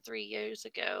happened 3 years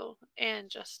ago and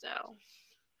just now.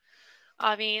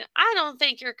 I mean, I don't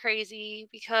think you're crazy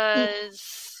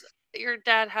because your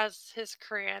dad has his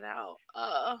Quran out.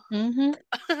 Mm-hmm.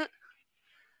 Let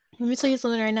me tell you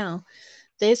something right now.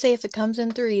 They say if it comes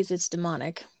in threes, it's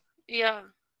demonic. Yeah.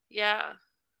 Yeah.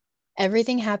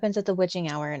 Everything happens at the witching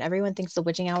hour, and everyone thinks the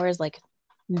witching hour is like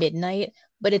midnight,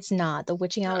 but it's not. The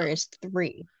witching hour No. is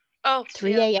 3. Oh,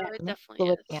 3 yeah, no, it a.m. definitely the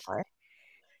witching is. hour.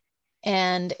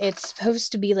 And it's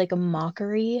supposed to be like a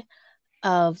mockery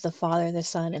of the Father, the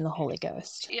Son, and the Holy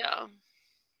Ghost. Yeah.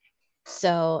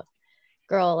 So,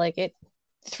 girl, like it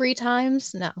 3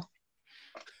 times? No.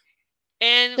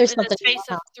 And There's in the something in space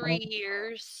the of house. 3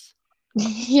 years.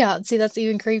 Yeah, see, that's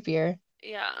even creepier.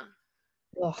 Yeah.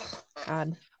 Oh,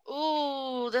 God.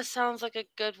 Ooh, this sounds like a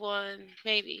good one.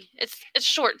 Maybe. It's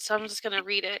short, so I'm just going to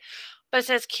read it. But it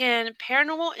says, can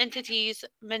paranormal entities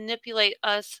manipulate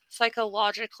us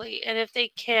psychologically? And if they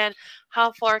can,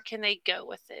 how far can they go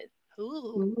with it?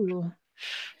 Ooh. Ooh.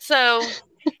 So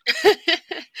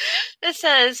it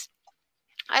says,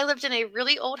 I lived in a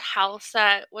really old house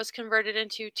that was converted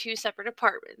into 2 separate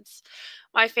apartments.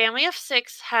 My family of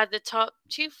 6 had the top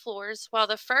 2 floors, while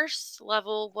the first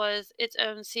level was its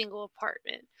own single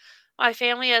apartment. My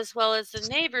family, as well as the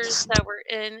neighbors that were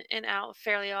in and out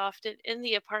fairly often in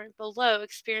the apartment below,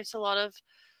 experienced a lot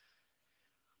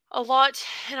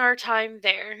in our time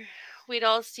there. We'd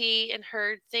all see and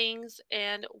heard things,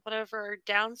 and one of our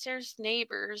downstairs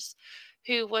neighbors,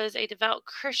 who was a devout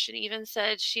Christian, even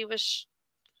said she was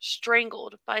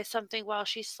strangled by something while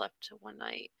she slept one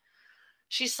night.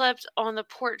 She slept on the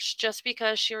porch just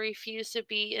because she refused to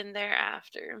be in there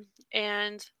after,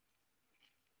 and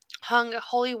hung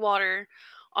holy water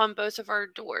on both of our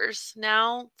doors.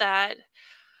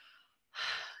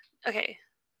 Okay,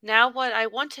 now what I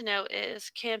want to know is,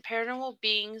 can paranormal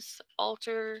beings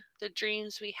alter the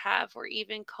dreams we have or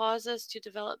even cause us to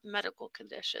develop medical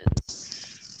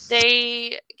conditions?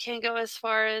 They can go as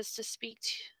far as to speak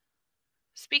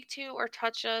to or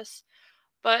touch us,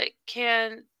 but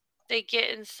can they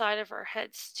get inside of our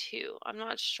heads too? I'm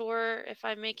not sure if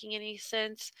I'm making any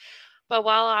sense, but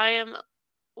while I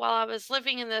was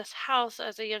living in this house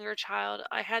as a younger child,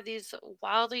 I had these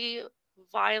wildly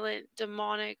violent,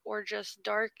 demonic, or just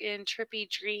dark and trippy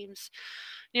dreams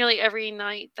nearly every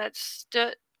night that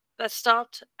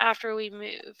stopped after we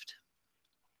moved.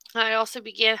 I also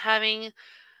began having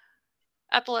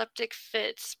epileptic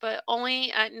fits, but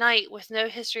only at night with no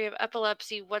history of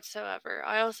epilepsy whatsoever.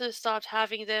 I also stopped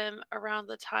having them around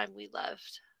the time we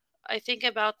left. I think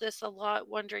about this a lot,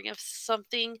 wondering if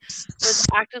something was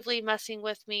actively messing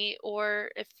with me or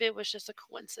if it was just a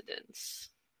coincidence.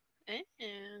 Eh.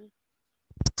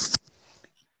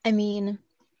 I mean,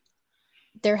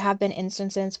 there have been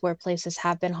instances where places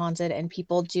have been haunted and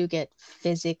people do get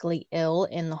physically ill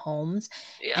in the homes,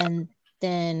 Yeah. and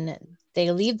then they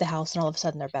leave the house and all of a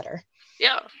sudden they're better.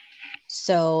 Yeah.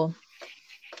 So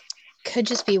could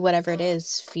just be whatever it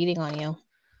is feeding on you.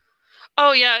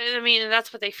 Oh, yeah. I mean,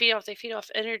 that's what they feed off. They feed off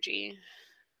energy.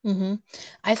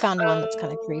 I found one that's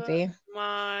kind of Oh creepy. This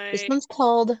my. one's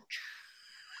called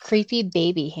Creepy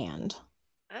Baby Hand.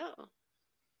 Oh.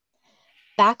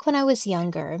 Back when I was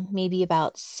younger, maybe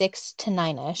about 6 to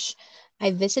 9-ish,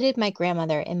 I visited my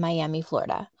grandmother in Miami,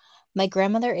 Florida. My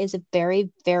grandmother is a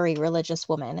very, very religious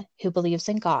woman who believes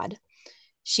in God.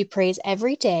 She prays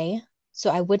every day, so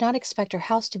I would not expect her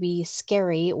house to be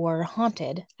scary or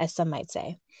haunted, as some might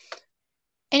say.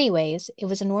 Anyways, it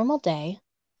was a normal day.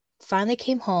 Finally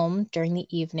came home during the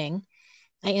evening.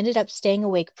 I ended up staying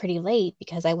awake pretty late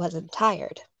because I wasn't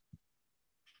tired.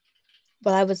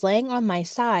 While I was laying on my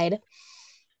side,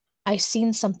 I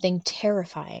seen something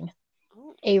terrifying.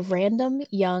 Oh. A random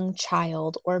young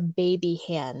child or baby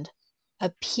hand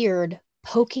appeared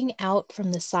poking out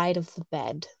from the side of the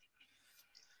bed.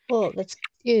 Oh, that's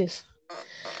ew.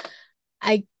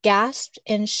 I gasped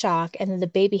in shock, and then the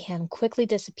baby hand quickly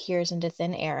disappears into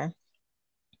thin air.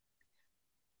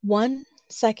 1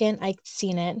 second I'd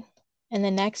seen it, and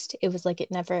the next it was like it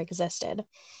never existed.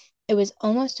 It was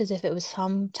almost as if it was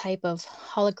some type of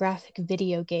holographic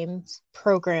video games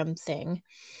program thing.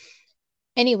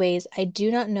 Anyways, I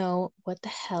do not know what the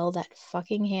hell that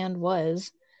fucking hand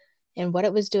was and what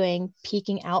it was doing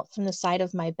peeking out from the side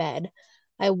of my bed.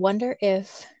 I wonder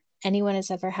if anyone has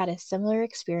ever had a similar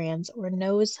experience or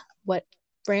knows what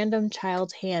random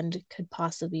child's hand could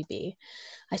possibly be.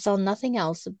 I saw nothing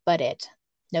else but it.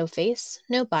 No face,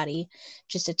 no body,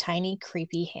 just a tiny,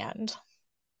 creepy hand.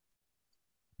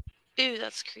 Ew,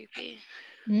 that's creepy.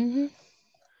 Mm-hmm.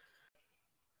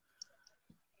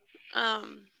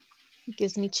 Um, It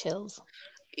gives me chills.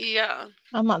 yeah.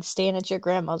 I'm not staying at your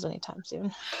grandma's anytime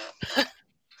soon.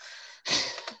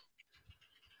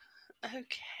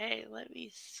 Okay, let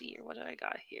me see. What do I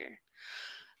got here?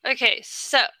 Okay,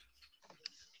 so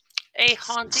a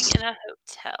haunting in a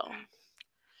hotel.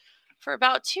 For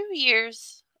about 2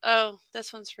 years. Oh,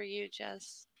 this one's for you,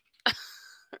 Jess.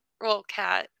 Well,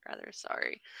 Cat, rather,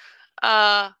 sorry.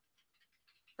 Uh,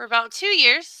 for about 2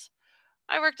 years,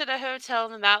 I worked at a hotel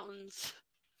in the mountains.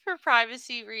 For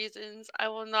privacy reasons, I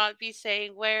will not be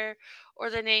saying where or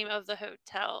the name of the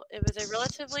hotel. It was a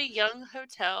relatively young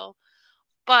hotel,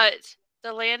 but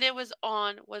the land it was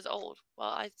on was old. Well,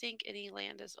 I think any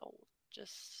land is old.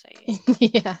 Just saying.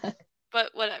 Yeah.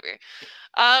 But whatever.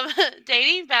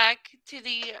 Dating back to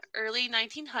the early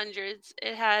 1900s,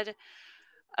 it had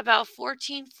about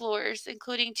 14 floors,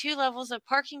 including 2 levels of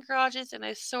parking garages and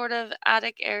a sort of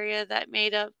attic area that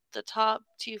made up the top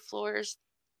 2 floors.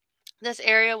 This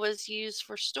area was used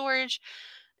for storage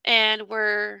and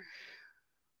where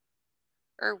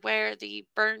the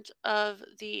brunt of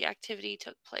the activity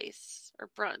took place.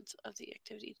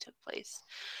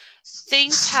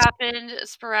 Things happened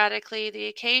sporadically. The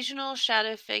occasional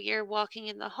shadow figure walking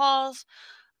in the halls,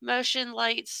 motion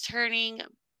lights turning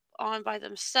on by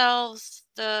themselves.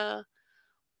 The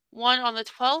one on the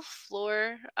 12th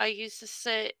floor, I used to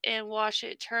sit and watch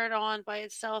it turn on by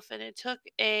itself, and it took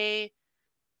a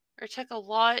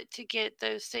lot to get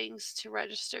those things to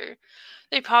register.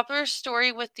 The popular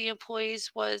story with the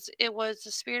employees was it was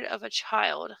the spirit of a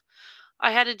child.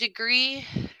 I had a degree.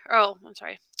 Oh, I'm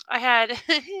sorry. I had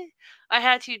I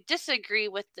had to disagree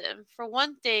with them. For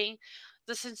one thing,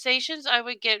 the sensations I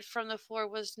would get from the floor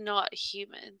was not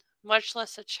human, much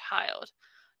less a child.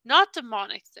 Not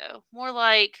demonic though, more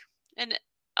like an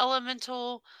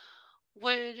elemental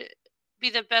would be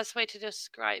the best way to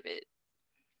describe it.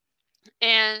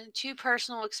 And two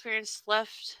personal experience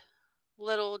left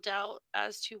little doubt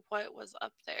as to what was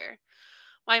up there.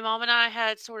 My mom and I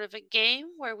had sort of a game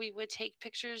where we would take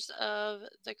pictures of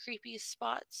the creepy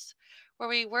spots where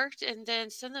we worked and then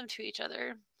send them to each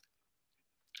other.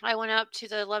 I went up to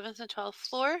the 11th and 12th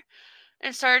floor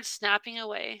and started snapping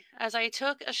away. As I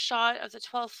took a shot of the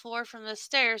 12th floor from the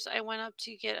stairs, I went up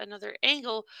to get another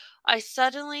angle. I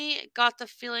suddenly got the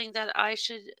feeling that I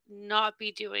should not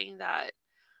be doing that.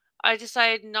 I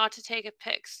decided not to take a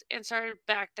pics and started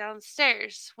back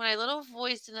downstairs when a little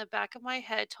voice in the back of my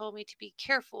head told me to be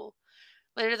careful.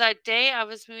 Later that day, I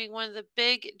was moving one of the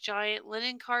big, giant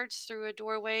linen carts through a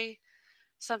doorway,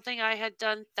 something I had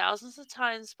done thousands of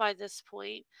times by this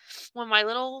point, when my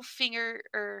little finger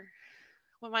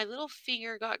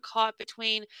got caught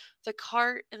between the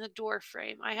cart and the door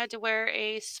frame. I had to wear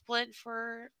a splint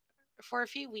for a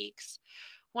few weeks.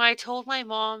 When I told my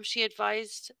mom, she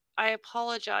advised I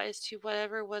apologize to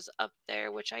whatever was up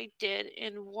there, which I did,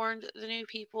 and warned the new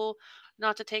people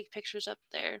not to take pictures up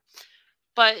there.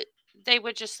 But they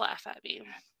would just laugh at me.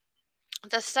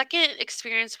 The second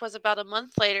experience was about a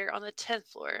month later on the 10th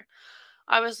floor.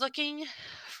 I was looking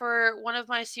for one of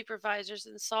my supervisors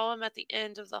and saw him at the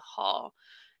end of the hall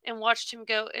and watched him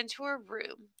go into a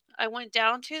room. I went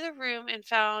down to the room and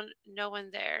found no one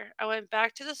there. I went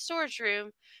back to the storage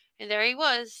room and there he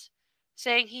was,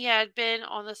 saying he had been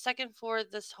on the second floor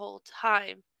this whole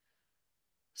time.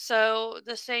 So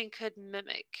this thing could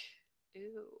mimic.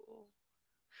 Ooh.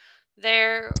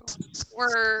 There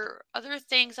were other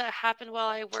things that happened while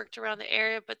I worked around the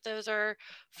area, but those are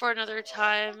for another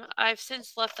time. I've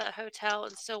since left that hotel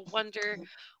and still wonder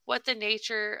what the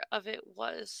nature of it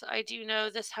was. I do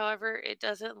know this, however, it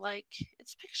doesn't like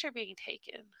its picture being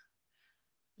taken.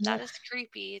 Yeah, That is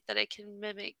creepy that it can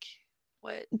mimic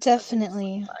what others look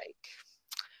definitely.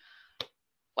 like.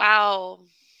 Wow.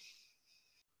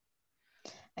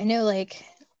 I know, like,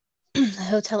 the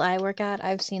hotel I work at,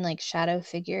 I've seen like shadow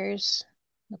figures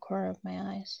in the corner of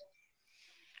my eyes.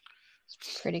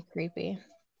 It's pretty creepy.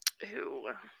 Ooh.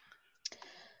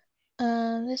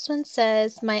 This one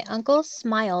says, my uncle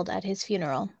smiled at his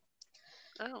funeral.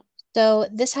 Oh. So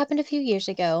this happened a few years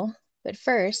ago, but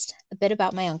first, a bit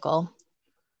about my uncle.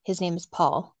 His name is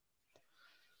Paul.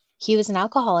 He was an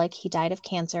alcoholic. He died of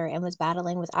cancer and was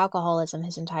battling with alcoholism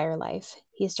his entire life.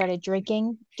 He started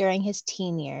drinking during his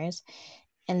teen years,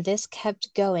 and this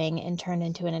kept going and turned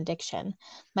into an addiction.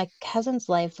 My cousin's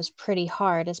life was pretty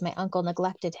hard as my uncle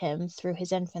neglected him through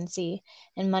his infancy,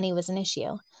 and money was an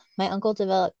issue. My uncle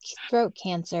developed throat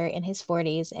cancer in his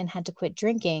 40s and had to quit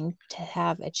drinking to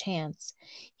have a chance.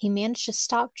 He managed to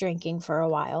stop drinking for a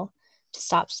while, to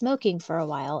stop smoking for a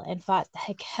while, and fought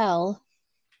like hell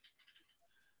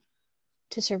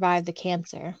to survive the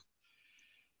cancer.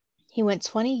 He went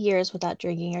 20 years without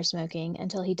drinking or smoking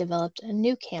until he developed a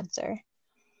new cancer.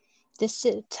 This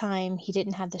time, he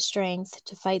didn't have the strength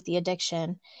to fight the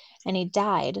addiction, and he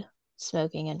died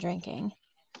smoking and drinking.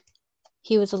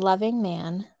 He was a loving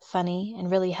man, funny, and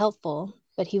really helpful,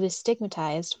 but he was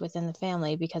stigmatized within the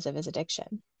family because of his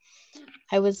addiction.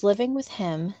 I was living with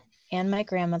him and my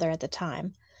grandmother at the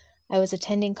time. I was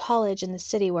attending college in the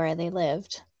city where they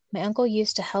lived. My uncle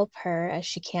used to help her as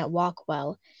she can't walk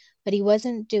well, but he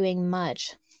wasn't doing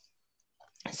much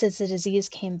since the disease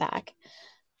came back.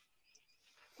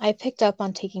 I picked up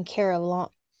on taking care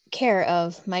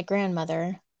of my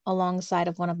grandmother alongside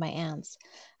of one of my aunts.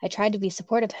 I tried to be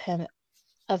supportive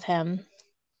of him,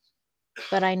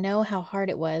 but I know how hard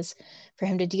it was for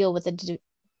him to deal with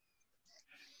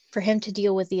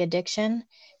the addiction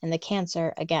and the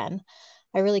cancer again.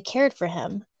 I really cared for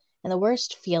him, and the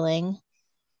worst feeling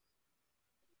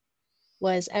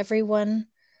was everyone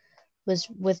was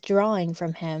withdrawing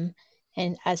from him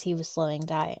and as he was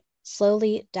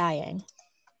slowly dying.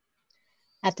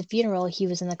 At the funeral, he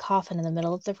was in the coffin in the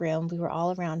middle of the room. We were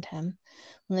all around him.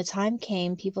 When the time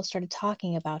came, people started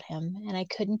talking about him, and I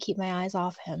couldn't keep my eyes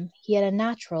off him. He had a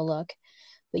natural look,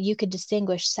 but you could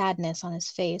distinguish sadness on his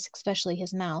face, especially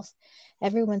his mouth.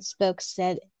 Everyone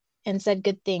said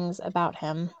good things about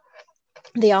him.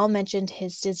 They all mentioned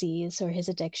his disease or his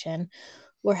addiction,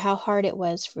 or how hard it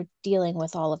was for dealing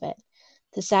with all of it,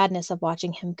 the sadness of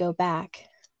watching him go back.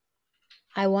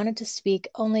 I wanted to speak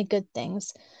only good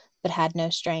things, but had no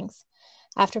strength.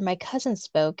 After my cousin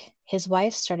spoke, his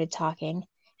wife started talking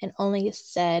and only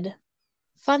said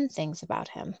fun things about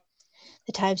him.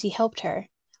 The times he helped her,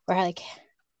 or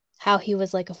how he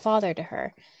was like a father to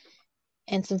her,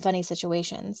 and some funny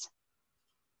situations.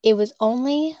 It was the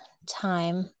only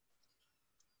time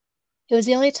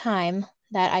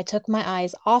that I took my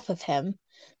eyes off of him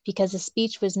because the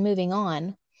speech was moving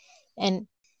on, and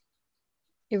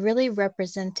it really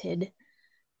represented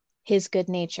his good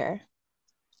nature.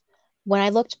 When I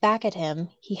looked back at him,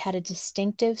 he had a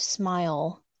distinctive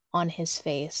smile on his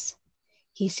face.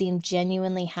 He seemed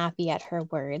genuinely happy at her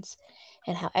words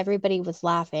and how everybody was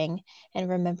laughing and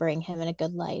remembering him in a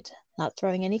good light, not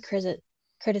throwing any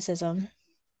criticism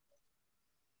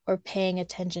or paying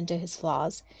attention to his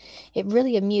flaws. It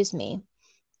really amused me.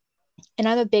 And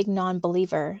I'm a big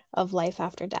non-believer of life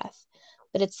after death,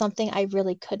 but it's something I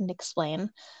really couldn't explain.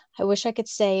 I wish I could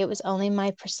say it was only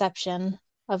my perception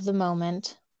of the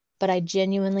moment, but I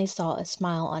genuinely saw a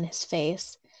smile on his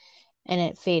face, and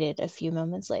it faded a few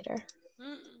moments later.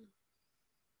 Mm.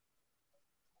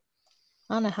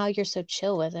 I don't know how you're so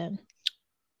chill with it.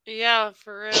 Yeah,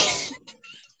 for real.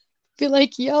 Be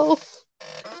like, yo,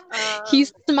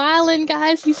 he's smiling,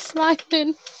 guys. He's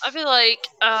smiling. I feel like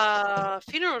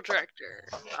funeral director.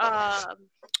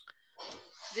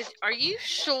 Are you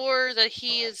sure that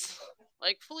he is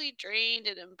like fully drained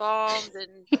and embalmed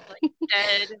and like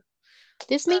dead?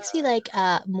 This makes me like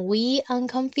muy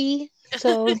uncomfy.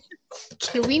 So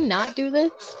can we not do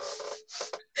this?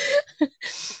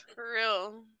 For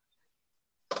real.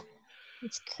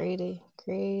 It's crazy,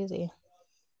 crazy.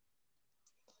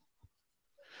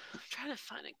 I'm trying to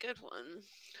find a good one.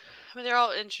 I mean, they're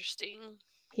all interesting.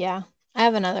 Yeah, I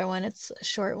have another one. It's a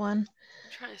short one.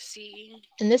 I'm trying to see.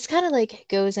 And this kind of like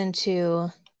goes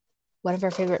into one of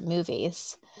our favorite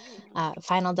movies,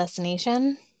 Final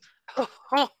Destination.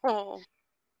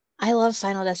 I love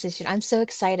Final Destination. I'm so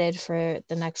excited for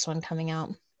the next one coming out.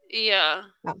 Yeah.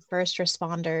 About first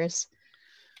responders.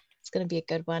 It's going to be a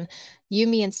good one. You,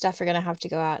 me, and Steph are going to have to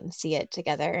go out and see it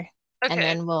together. Okay. And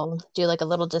then we'll do like a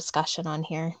little discussion on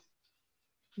here.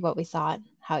 What we thought,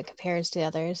 how it compares to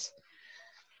others.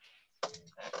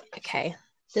 Okay.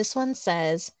 This one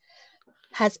says,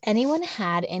 has anyone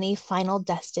had any Final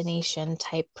Destination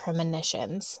type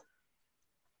premonitions?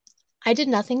 I did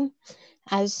nothing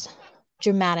as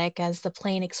dramatic as the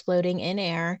plane exploding in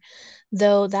air,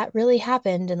 though that really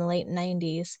happened in the late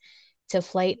 90s to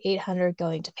Flight 800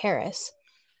 going to Paris.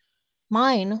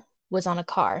 Mine was on a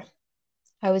car.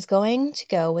 I was going to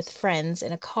go with friends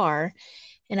in a car,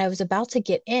 and I was about to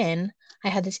get in. I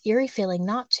had this eerie feeling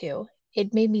not to.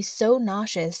 It made me so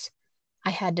nauseous,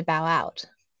 I had to bow out.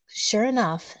 Sure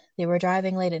enough, they were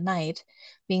driving late at night,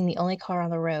 being the only car on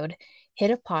the road, hit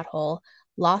a pothole,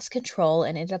 lost control,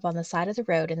 and ended up on the side of the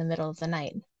road in the middle of the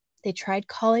night. They tried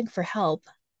calling for help,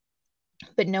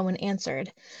 but no one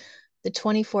answered. The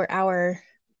 24-hour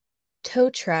tow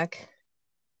truck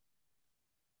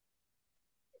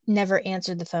never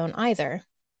answered the phone either.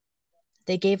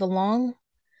 They gave a long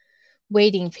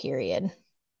waiting period.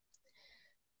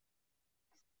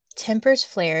 Tempers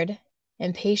flared.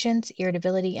 Impatience,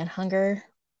 irritability, and hunger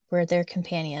were their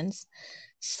companions.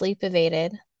 Sleep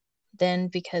evaded. Then,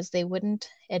 because they wouldn't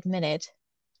admit it,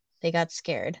 they got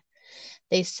scared.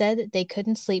 They said they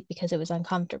couldn't sleep because it was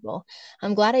uncomfortable.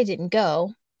 I'm glad I didn't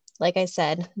go. Like I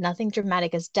said, nothing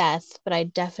dramatic as death, but I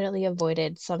definitely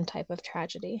avoided some type of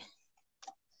tragedy.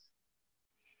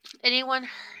 Anyone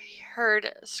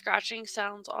heard scratching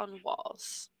sounds on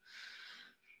walls?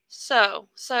 So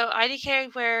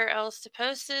IDK, where else to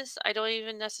post this? I don't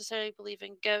even necessarily believe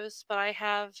in ghosts, but I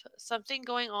have something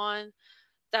going on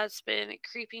that's been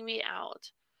creeping me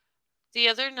out. The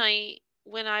other night,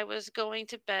 when I was going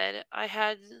to bed, I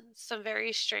had some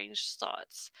very strange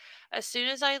thoughts. As soon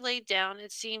as I laid down,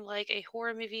 it seemed like a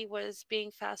horror movie was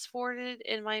being fast forwarded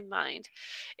in my mind.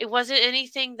 It wasn't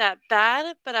anything that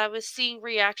bad, but I was seeing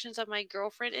reactions of my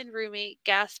girlfriend and roommate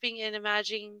gasping and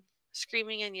imagining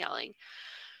screaming and yelling.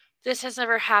 This has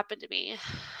never happened to me.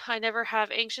 I never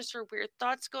have anxious or weird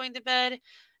thoughts going to bed.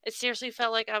 It seriously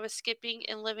felt like I was skipping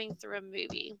and living through a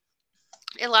movie.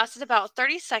 It lasted about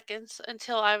 30 seconds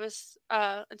until I was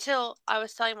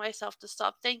telling myself to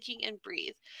stop thinking and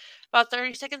breathe. About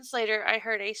 30 seconds later, I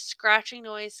heard a scratching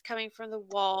noise coming from the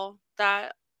wall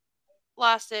that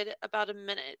lasted about a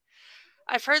minute.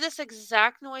 I've heard this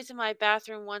exact noise in my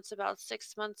bathroom once about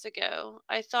 6 months ago.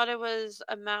 I thought it was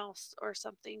a mouse or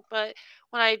something, but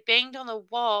when I banged on the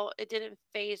wall, it didn't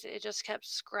phase it. It just kept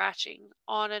scratching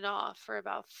on and off for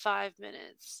about 5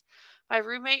 minutes. My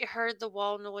roommate heard the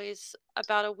wall noise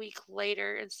about a week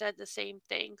later and said the same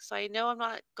thing, so I know I'm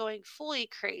not going fully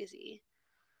crazy.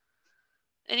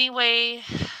 Anyway,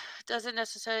 doesn't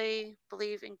necessarily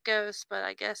believe in ghosts, but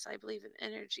I guess I believe in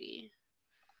energy.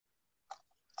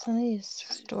 Some of these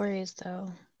stories,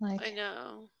 though, like I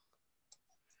know.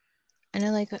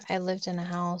 like I lived in a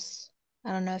house.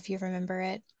 I don't know if you remember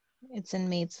it. It's in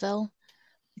Maidesville,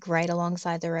 like right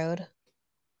alongside the road.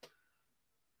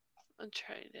 I'm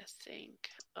trying to think.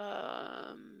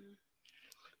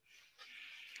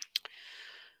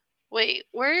 Wait,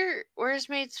 where's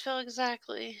Maidstone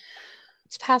exactly?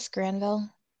 It's past Granville.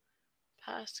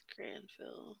 Past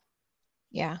Granville.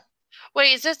 Yeah.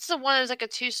 Wait, is this the one that's like a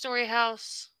 2-story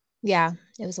house? Yeah,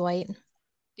 it was white.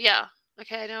 Yeah.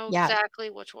 Okay, I know Yeah. exactly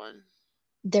which one.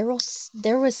 There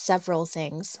was several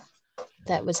things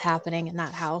that was happening in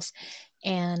that house,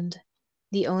 and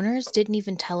the owners didn't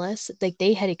even tell us. Like,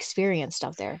 they had experienced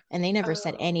stuff there, and they never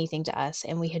said Oh. anything to us,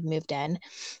 and we had moved in.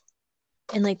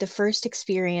 And like the first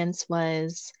experience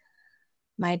was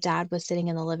my dad was sitting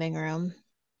in the living room,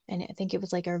 and I think it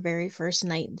was like our very first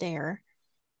night there,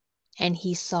 and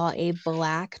he saw a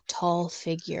black tall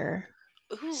figure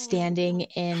Ooh. standing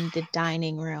in the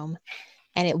dining room,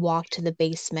 and it walked to the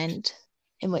basement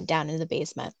and went down into the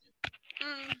basement.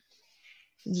 Mm.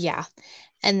 Yeah.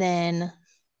 And then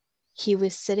he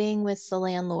was sitting with the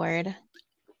landlord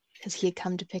because he had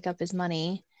come to pick up his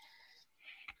money.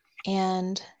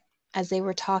 And as they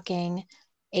were talking,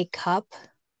 a cup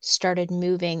started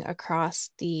moving across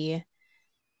the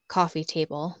coffee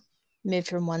table, moved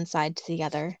from one side to the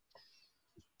other.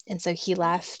 And so he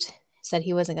left, said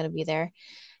he wasn't going to be there.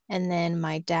 And then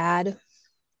my dad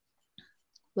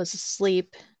was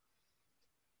asleep,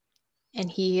 and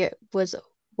he was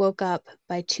woke up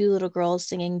by two little girls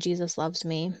singing Jesus Loves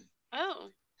Me. Oh.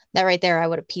 That right there, I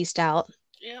would have pieced out.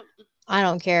 Yep. I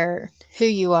don't care who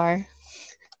you are.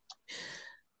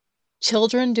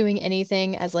 Children doing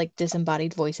anything as like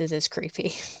disembodied voices is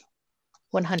creepy.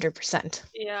 100%.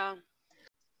 Yeah.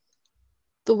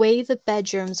 The way the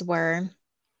bedrooms were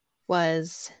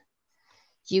was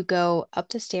you go up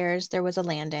the stairs, there was a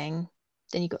landing,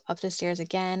 then you go up the stairs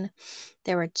again.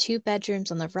 There were two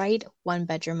bedrooms on the right, one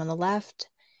bedroom on the left,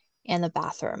 and the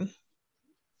bathroom.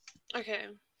 Okay.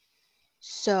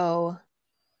 So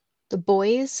the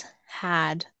boys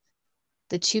had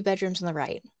the two bedrooms on the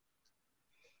right.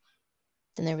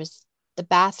 Then there was the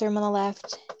bathroom on the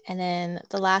left, and then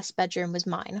the last bedroom was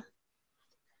mine.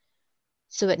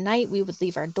 So at night, we would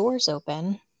leave our doors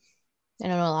open. I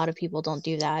know a lot of people don't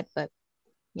do that, but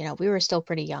we were still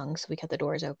pretty young, so we kept the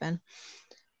doors open.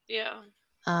 Yeah.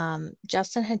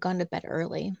 Justin had gone to bed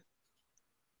early.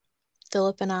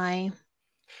 Philip and I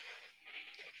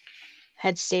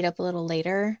had stayed up a little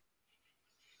later,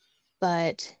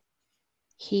 but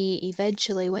he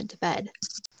eventually went to bed.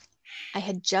 I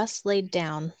had just laid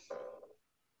down,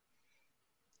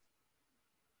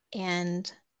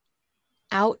 and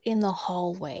out in the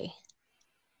hallway,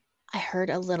 I heard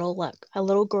a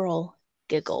little girl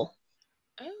giggle.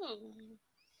 Oh.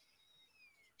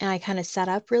 And I kind of sat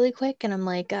up really quick, and I'm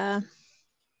like,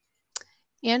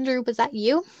 Andrew, was that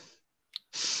you?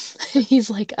 He's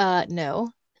like,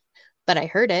 no, but I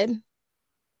heard it.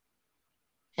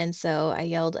 And so I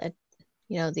yelled at,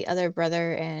 the other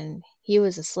brother, and he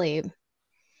was asleep.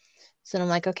 So I'm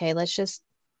like, okay, let's just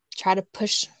try to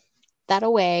push that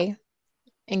away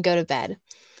and go to bed.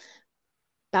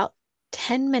 About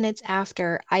 10 minutes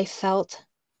after, I felt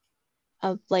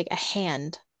a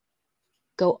hand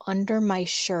go under my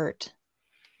shirt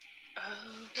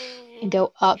and Oh.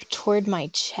 go up toward my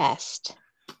chest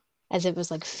as it was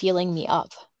like feeling me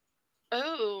up.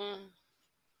 Oh.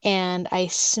 And I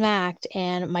smacked,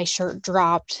 and my shirt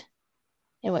dropped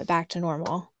and went back to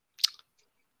normal.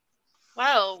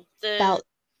 Wow. About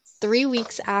 3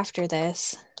 weeks after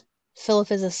this,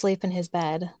 Philip is asleep in his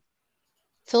bed.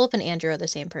 Philip and Andrew are the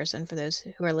same person, for those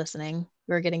who are listening,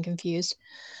 who are getting confused.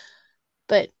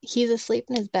 But he's asleep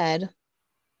in his bed,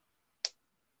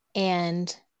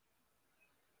 and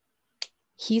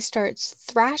he starts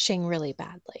thrashing really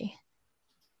badly.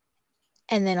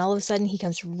 And then all of a sudden, he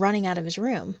comes running out of his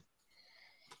room.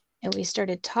 And we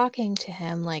started talking to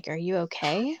him like, are you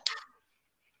okay?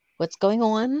 What's going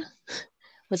on?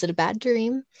 Was it a bad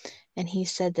dream? And he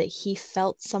said that he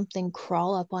felt something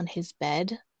crawl up on his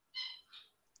bed,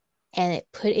 and it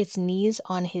put its knees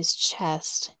on his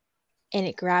chest, and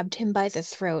it grabbed him by the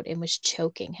throat and was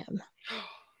choking him.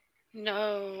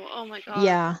 No. Oh my God.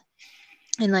 Yeah.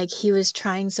 And like he was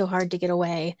trying so hard to get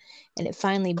away, and it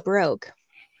finally broke.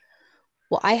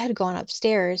 Well, I had gone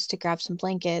upstairs to grab some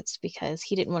blankets because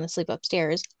he didn't want to sleep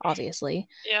upstairs, obviously.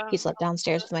 Yeah. He slept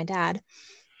downstairs with my dad.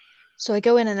 So I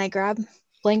go in and I grab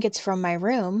blankets from my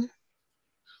room.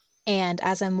 And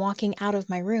as I'm walking out of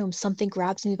my room, something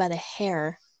grabs me by the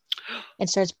hair and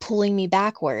starts pulling me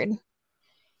backward.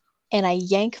 And I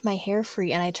yank my hair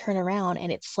free, and I turn around,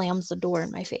 and it slams the door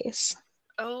in my face.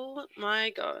 Oh my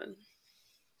God.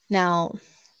 Now,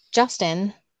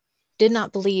 Justin did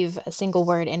not believe a single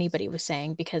word anybody was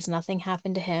saying because nothing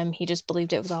happened to him. He just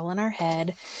believed it was all in our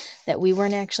head, that we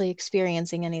weren't actually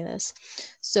experiencing any of this.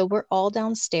 So we're all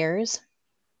downstairs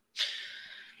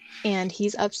and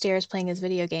he's upstairs playing his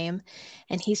video game.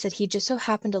 And he said he just so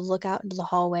happened to look out into the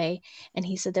hallway and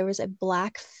he said there was a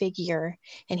black figure.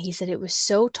 And he said it was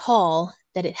so tall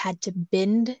that it had to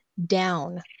bend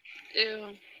down Ew.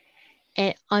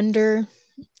 and underneath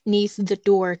the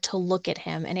door to look at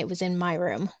him. And it was in my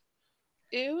room.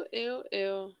 Ew, ew,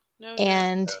 ew. No, no.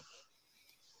 And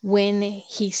when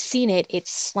he seen it, it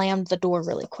slammed the door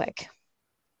really quick.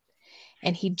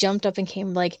 And he jumped up and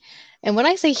came like, and when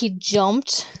I say he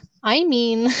jumped, I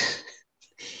mean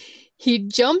he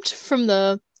jumped from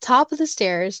the top of the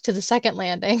stairs to the second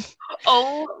landing.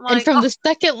 Oh my And from God. the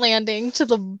second landing to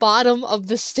the bottom of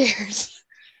the stairs.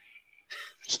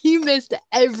 He missed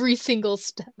every single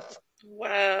step.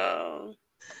 Wow.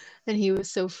 And he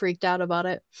was so freaked out about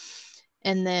it.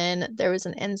 And then there was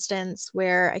an instance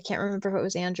where I can't remember if it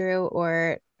was Andrew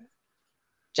or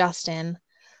Justin,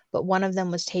 but one of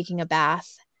them was taking a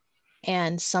bath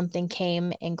and something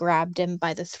came and grabbed him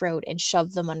by the throat and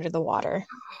shoved them under the water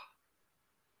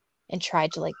and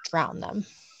tried to like drown them.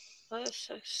 That is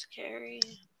so scary.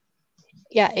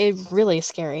 Yeah, it really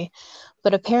scary.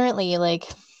 But apparently, like,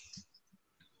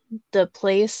 the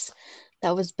place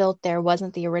that was built there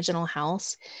wasn't the original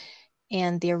house.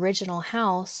 And the original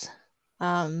house,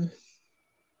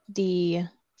 the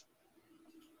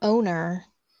owner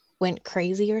went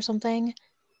crazy or something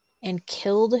and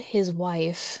killed his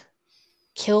wife,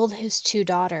 killed his two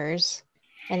daughters,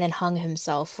 and then hung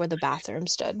himself where the bathroom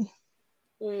stood.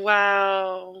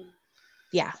 Wow.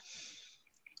 Yeah.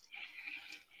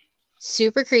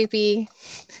 Super creepy,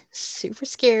 super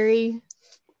scary.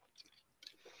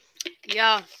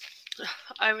 Yeah.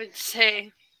 I would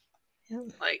say,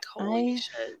 Yep. like, holy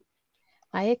shit.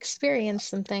 I experienced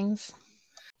some things.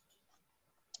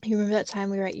 You remember that time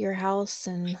we were at your house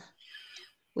and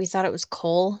we thought it was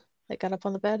Cole that got up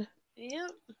on the bed?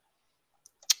 Yep.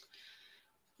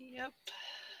 Yep.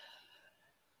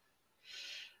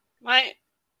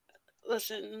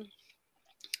 Listen,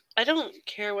 I don't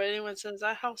care what anyone says.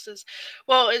 That house is,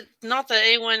 well, it's not that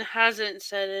anyone hasn't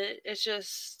said it. It's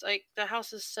just, like, the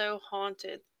house is so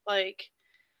haunted. Like,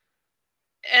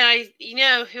 and you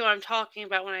know who I'm talking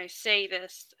about when I say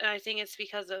this. And I think it's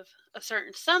because of a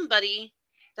certain somebody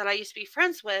that I used to be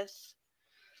friends with.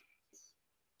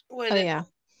 Oh, yeah.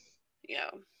 You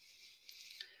know,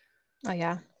 Oh,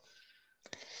 yeah.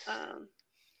 um,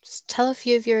 Just tell a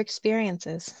few of your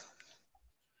experiences.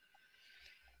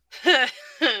 I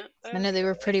know they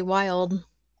were pretty wild.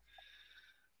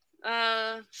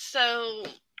 So,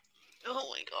 oh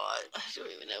my god, I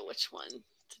don't even know which one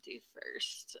to do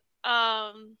first.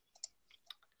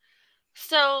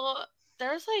 So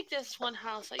there's like this one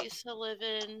house I used to live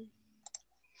in.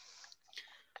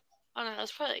 I don't know, it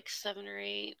was probably like 7 or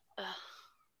 8.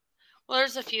 Well,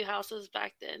 there's a few houses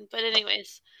back then, but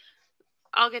anyways,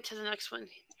 I'll get to the next one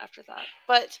after that.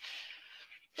 But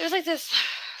it was like this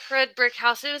red brick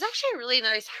house. It was actually a really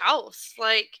nice house.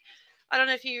 Like, I don't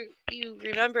know if you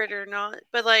remember it or not,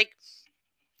 but like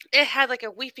it had like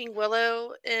a weeping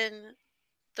willow in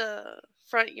the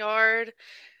front yard.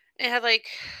 It had like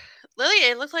literally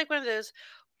it looked like one of those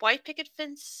white picket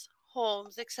fence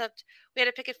homes, except we had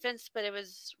a picket fence, but it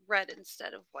was red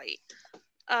instead of white.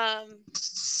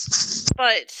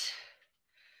 But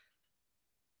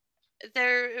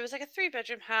it was like a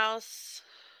 3-bedroom house.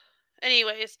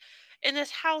 Anyways, in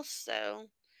this house though,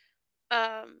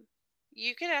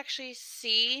 you could actually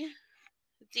see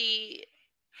the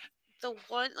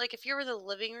one, like if you were in the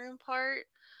living room part,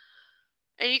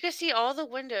 and you could see all the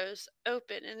windows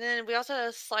open, and then we also had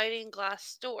a sliding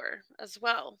glass door as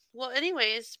well. Well,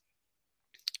 anyways,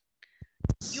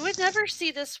 you would never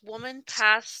see this woman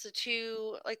pass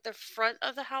like the front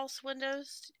of the house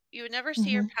windows. You would never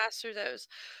see her pass through those.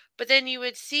 But then you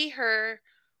would see her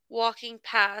walking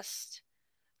past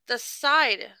the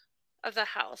side of the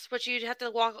house, which you'd have to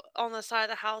walk on the side of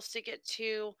the house to get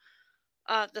to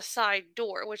the side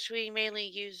door, which we mainly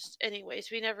used anyways.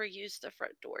 We never used the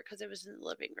front door because it was in the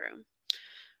living room.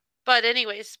 But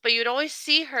anyways, you'd always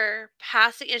see her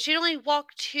passing, and she'd only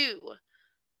walk to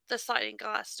the sliding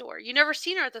glass door. You never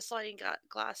seen her at the sliding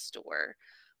glass door,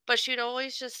 but she'd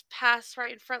always just pass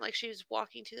right in front like she was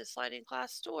walking to the sliding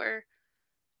glass door,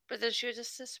 but then she would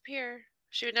just disappear.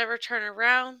 She would never turn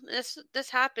around. This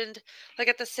happened like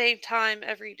at the same time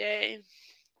every day.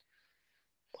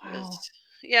 Wow.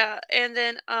 Yeah, and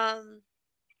then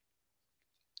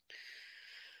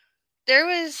there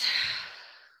was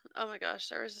oh my gosh,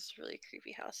 there was this really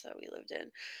creepy house that we lived in.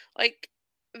 Like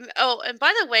Oh, and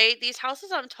by the way, these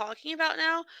houses I'm talking about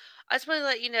now, I just want to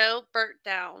let you know, burnt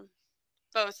down.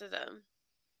 Both of them.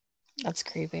 That's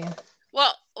creepy.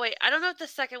 Well, wait, I don't know if the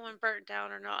second one burnt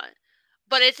down or not,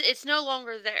 but it's no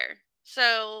longer there.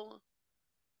 So,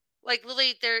 like,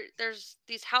 literally, there's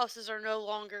these houses are no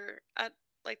longer at,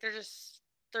 like,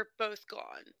 they're both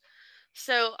gone.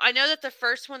 So I know that the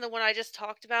first one, the one I just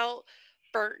talked about,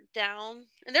 burnt down,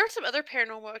 and there were some other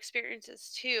paranormal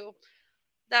experiences too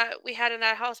that we had in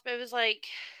that house. But it was like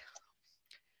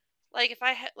if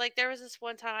I had like there was this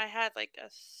one time I had like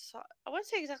I wouldn't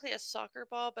say exactly a soccer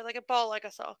ball, but like a ball like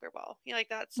a soccer ball, like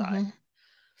that size. Mm-hmm.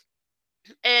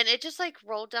 And it just like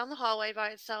rolled down the hallway by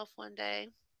itself one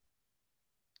day.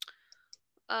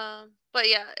 But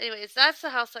yeah, anyways, that's the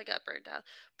house that got burned down.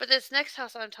 But this next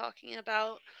house I'm talking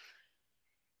about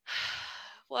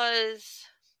was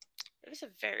it was a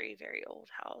very, very old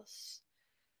house.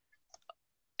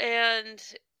 And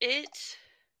it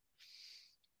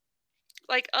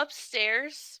like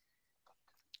upstairs,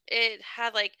 it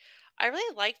had like I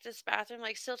really liked this bathroom.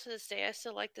 Like still to this day, I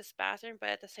still like this bathroom, but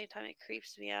at the same time, it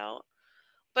creeps me out.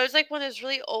 But it was like one of those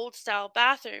really old style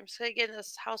bathrooms. 'Cause again,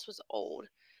 this house was old.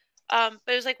 But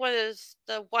it was like one of those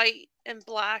the white and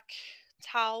black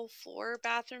tile floor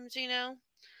bathrooms,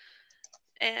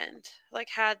 and like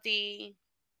had the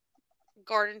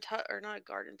garden tub or not a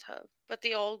garden tub, but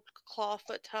the old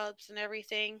clawfoot tubs and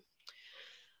everything.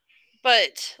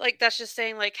 But like that's just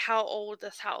saying like how old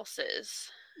this house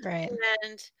is. Right.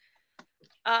 And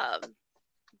um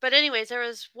but anyways, there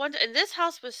was one and this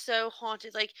house was so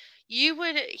haunted. Like you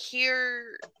would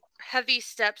hear heavy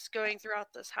steps going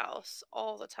throughout this house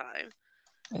all the time.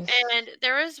 Oof. And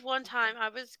there was one time I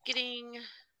was getting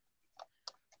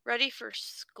ready for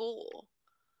school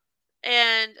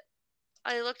and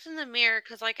I looked in the mirror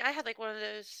because like I had like one of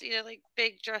those, like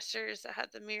big dressers that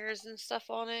had the mirrors and stuff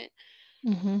on it.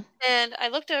 Mm-hmm. And I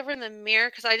looked over in the mirror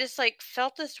because I just like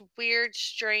felt this weird,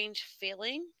 strange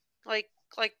feeling, like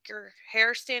like your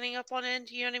hair standing up on end.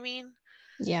 You know what I mean?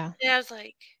 Yeah. And I was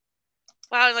like,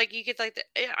 wow, and, like you get like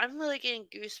I'm really getting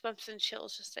goosebumps and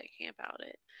chills just thinking about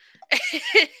it.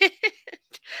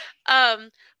 um,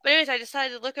 but anyways, I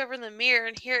decided to look over in the mirror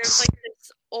and here it was like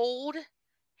this old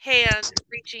hand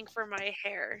reaching for my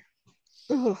hair.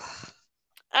 Oof.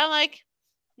 I'm like,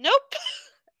 nope,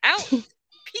 out,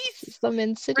 peace, Some ran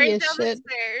insidious down the shit.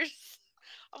 stairs.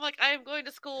 I'm like, I am going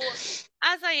to school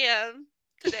as I am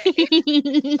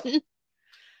today.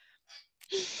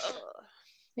 Ugh.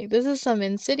 Like, this is some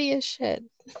insidious shit.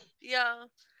 Yeah.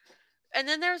 And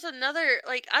then there's another,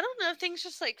 like, I don't know if things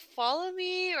just like follow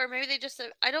me or maybe they just,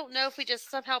 I don't know if we just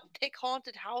somehow pick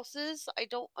haunted houses. I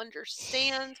don't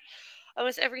understand.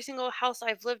 Almost every single house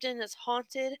I've lived in is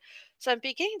haunted. So I'm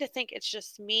beginning to think it's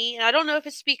just me. And I don't know if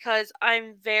it's because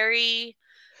I'm very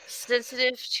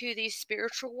sensitive to the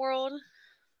spiritual world.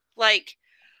 Like,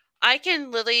 I can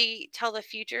literally tell the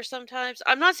future sometimes.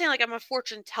 I'm not saying like I'm a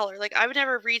fortune teller. Like I would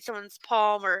never read someone's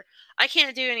palm or I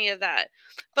can't do any of that.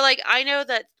 But like I know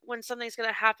that when something's going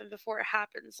to happen before it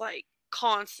happens like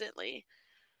constantly.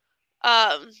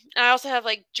 And I also have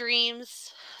like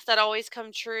dreams that always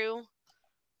come true.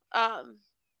 Um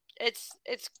it's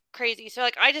crazy. So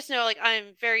like I just know like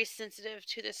I'm very sensitive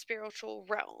to the spiritual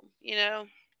realm.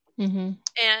 Mm-hmm.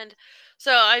 And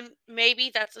so I'm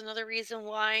maybe that's another reason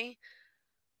why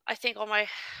I think all my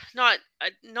not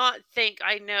think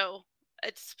I know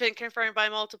it's been confirmed by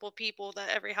multiple people that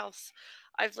every house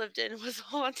I've lived in was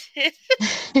haunted.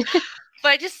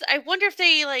 But I wonder if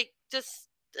they like just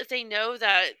if they know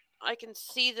that I can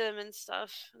see them and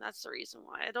stuff. And that's the reason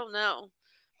why. I don't know.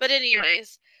 But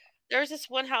anyways, there was this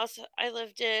one house I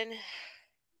lived in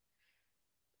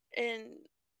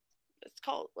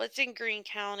it's in Greene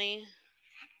County,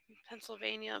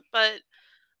 Pennsylvania. But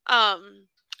um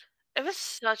it was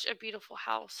such a beautiful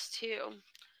house too.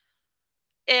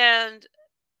 And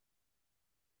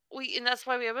that's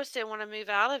why we almost didn't want to move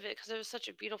out of it because it was such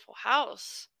a beautiful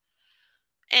house.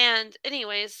 And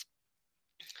anyways,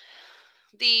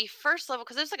 the first level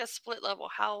because it's like a split level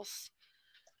house.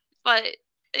 But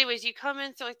anyways, you come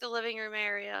into like the living room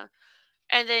area,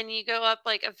 and then you go up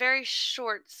like a very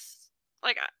short,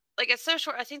 like it's so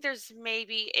short. I think there's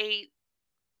maybe eight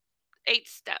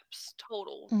steps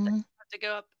total that Mm-hmm. you have to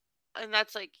go up, and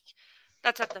that's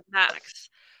at the max.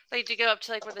 Like to go up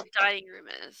to like where the dining room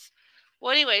is.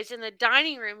 Well, anyways, in the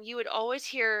dining room, you would always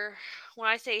hear when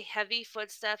I say heavy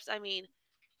footsteps, I mean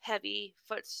heavy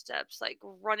footsteps, like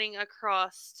running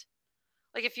across.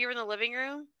 Like if you were in the living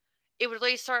room, it would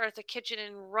literally start at the kitchen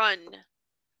and run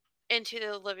into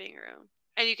the living room,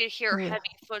 and you could hear Ugh.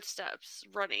 heavy footsteps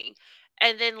running,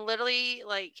 and then literally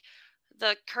like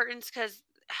the curtains because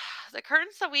the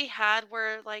curtains that we had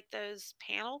were like those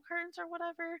panel curtains or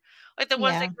whatever, like the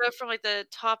ones that Yeah. go from like the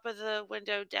top of the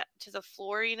window to the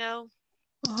floor, you know.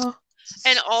 Uh-huh.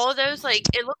 And all of those, like,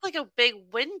 it looked like a big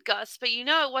wind gust, but you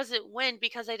know it wasn't wind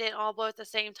because they didn't all blow at the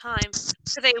same time.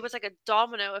 Because it was like a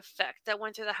domino effect that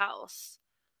went through the house,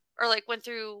 or like went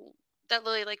through that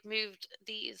literally like moved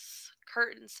these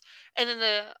curtains, and then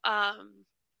the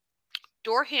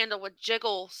door handle would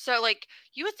jiggle. So like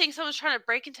you would think someone's trying to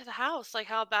break into the house, like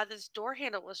how bad this door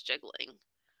handle was jiggling.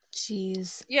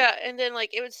 Jeez. Yeah, and then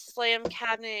like it would slam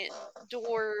cabinet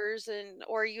doors, and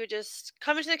or you would just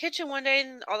come into the kitchen one day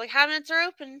and all the cabinets are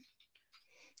open.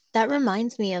 That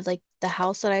reminds me of like the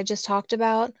house that I just talked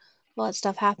about, all that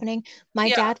stuff happening. My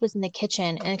Yeah. dad was in the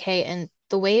kitchen, and okay, and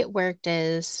the way it worked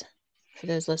is for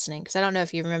those listening, because I don't know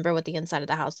if you remember what the inside of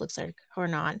the house looks like or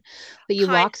not, but you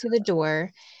Kind walk through the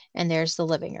door and there's the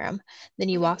living room. Then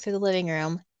you Mhm. walk through the living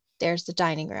room, there's the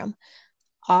dining room.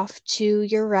 Off to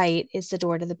your right is the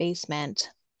door to the basement.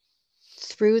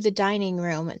 Through the dining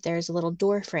room, there's a little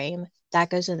door frame that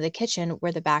goes into the kitchen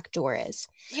where the back door is.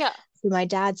 Yeah. So my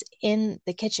dad's in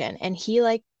the kitchen and he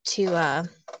liked to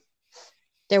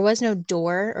there was no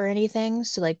door or anything.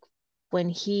 So like when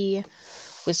he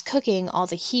was cooking, all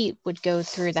the heat would go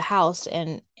through the house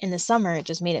and in the summer it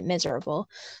just made it miserable.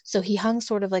 So he hung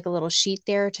sort of like a little sheet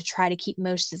there to try to keep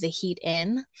most of the heat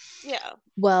in. Yeah.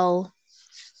 Well,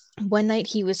 one night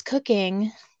he was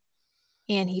cooking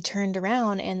and he turned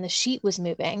around and the sheet was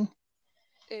moving.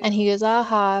 And he Ew. goes,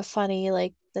 aha, funny,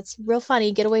 like that's real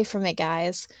funny. Get away from it,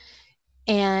 guys.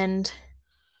 And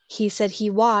he said he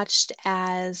watched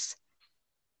as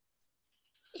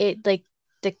it like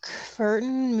the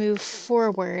curtain moved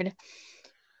forward.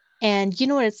 And you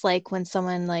know what it's like when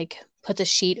someone like puts a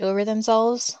sheet over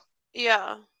themselves?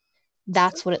 Yeah.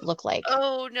 That's what it looked like.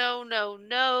 Oh, no, no,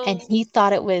 And no. he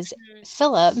thought it was Mm.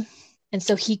 Philip. And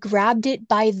so he grabbed it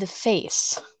by the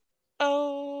face.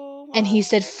 Oh And my. he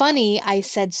said, funny, I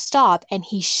said stop. And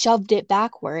he shoved it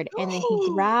backward. And then he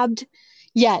grabbed,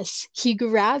 yes, he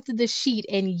grabbed the sheet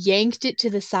and yanked it to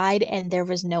the side. And there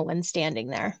was no one standing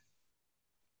there.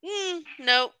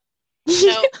 Nope.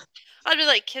 Nope. I'd be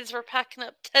like, kids, we're packing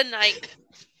up tonight.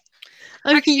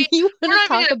 I mean, Actually, you we're want to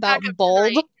not even talk gonna pack about up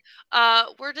bold?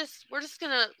 tonight. We're just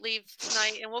gonna leave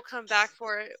tonight, and we'll come back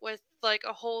for it with like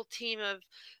a whole team of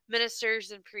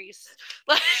ministers and priests.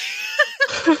 Like,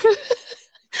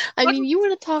 I mean, you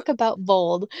want to talk about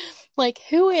bold. Like,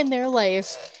 who in their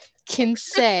life can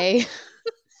say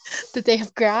that they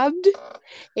have grabbed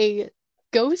a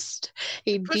ghost,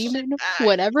 a pushed it demon, back.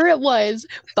 whatever it was,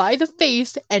 by the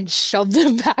face and shoved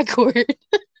them backward?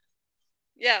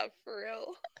 Yeah, for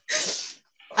real.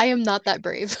 I am not that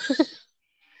brave.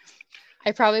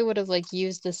 I probably would have like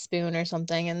used the spoon or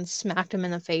something and smacked him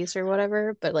in the face or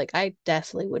whatever, but like I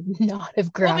definitely would not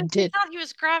have Well, but grabbed he it. thought he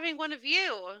was grabbing one of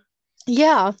you.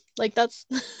 Yeah, like that's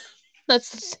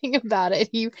that's the thing about it.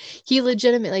 He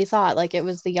legitimately thought like it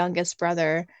was the youngest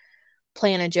brother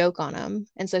playing a joke on him.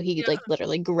 And so he Yeah. like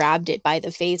literally grabbed it by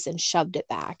the face and shoved it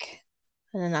back.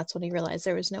 And then that's when he realized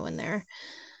there was no one there.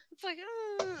 It's like,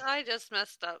 I just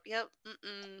messed up. Yep.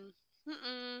 Mm-mm.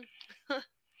 Mm-mm.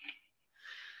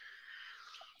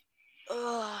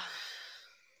 Ugh.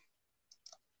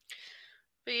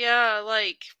 But yeah,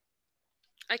 like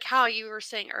how you were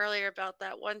saying earlier about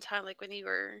that one time, like when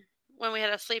we had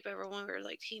a sleepover when we were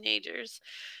like teenagers,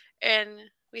 and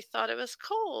we thought it was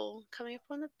Cole coming up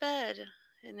on the bed,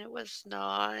 and it was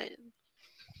not.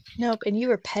 Nope. And you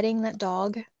were petting that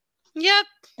dog Yep.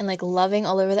 and like loving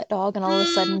all over that dog. And all of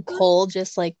a sudden, Mhm. Cole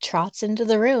just like trots into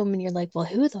the room. And you're like, well,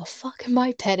 who the fuck am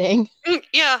I petting?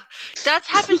 Yeah, that's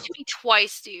happened to me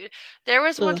twice, dude. There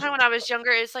was one Ugh. time when I was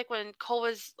younger. It's like when Cole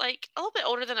was like a little bit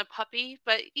older than a puppy,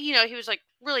 but he was like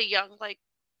really young, like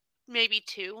maybe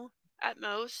 2 at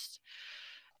most.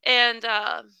 And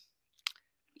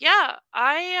yeah,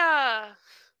 I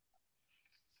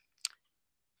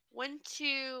went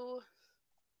to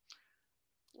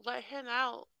let him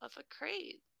out of a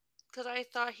crate because I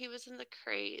thought he was in the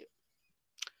crate.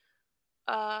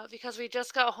 Because we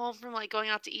just got home from like going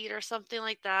out to eat or something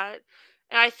like that,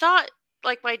 and I thought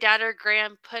like my dad or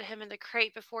Graham put him in the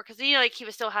crate before because like he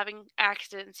was still having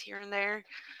accidents here and there,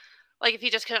 like if he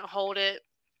just couldn't hold it.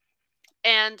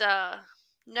 And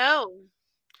no,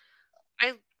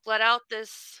 I let out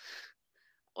this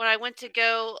when I went to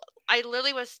go. I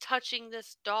literally was touching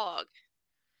this dog,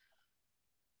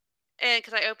 and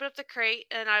because I opened up the crate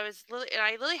and I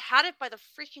literally had it by the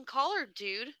freaking collar,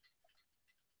 dude.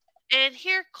 And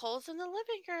here, Cole's in the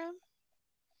living room,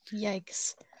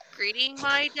 Yikes. greeting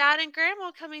my dad and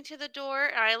grandma coming to the door.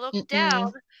 And I look down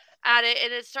Mm-mm. at it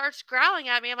and it starts growling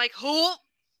at me. I'm like, oh.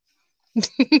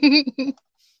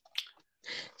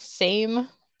 Same.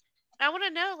 I want to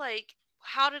know, like,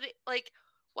 how did it, like,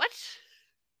 what?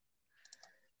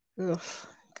 Ugh,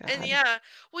 And God. yeah,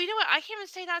 well, you know what? I can't even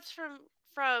say that's from.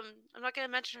 I'm not gonna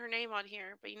mention her name on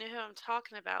here, but you know who I'm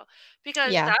talking about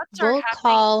because Yeah, that started we'll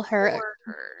happening call her. before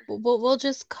her. We'll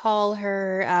just call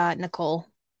her Nicole.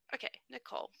 Okay,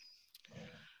 Nicole.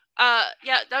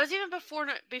 Yeah, that was even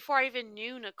before I even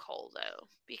knew Nicole though,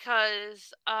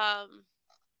 because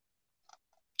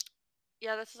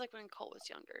yeah, this is like when Nicole was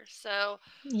younger. So,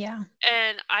 Yeah,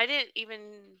 and I didn't even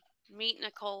meet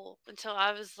Nicole until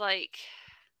I was like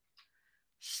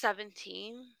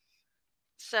 17.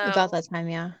 about So, that time.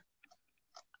 Yeah.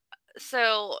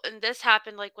 and this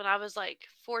happened like when I was like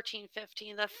 14,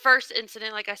 15. The first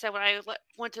incident, like I said, when I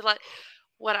went to let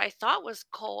what I thought was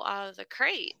coal out of the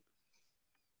crate,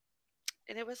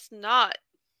 and it was not.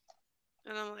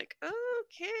 And I'm like,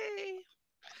 okay.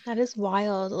 That is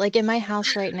wild. Like in my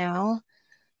house right now,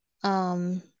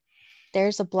 um,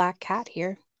 there's a black cat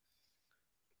here,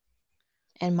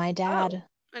 and my Oh, dad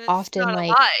and it's often not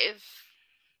like alive.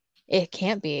 it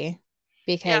can't be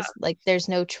Yeah. because like there's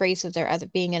no trace of there other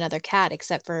being another cat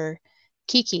except for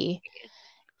Kiki.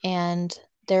 And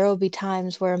there will be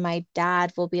times where my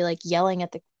dad will be like yelling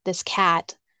at this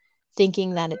cat,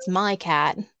 thinking that it's my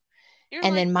cat. You're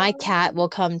And like, then my cat will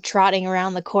come trotting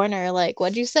around the corner, like,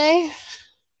 what'd you say?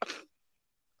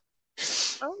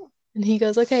 oh. And he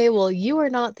goes, okay, well, you are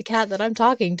not the cat that I'm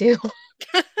talking to.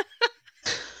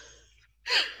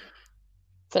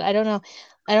 But I don't know.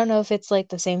 I don't know if it's like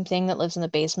the same thing that lives in the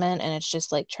basement and it's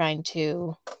just like trying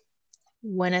to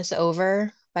win us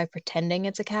over by pretending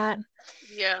it's a cat.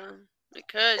 Yeah, it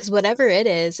could. Because whatever it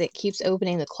is, it keeps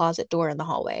opening the closet door in the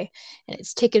hallway. And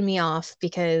it's ticking me off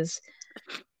because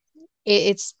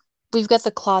it's we've got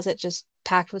the closet just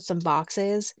packed with some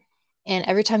boxes. And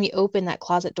every time you open that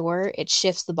closet door, it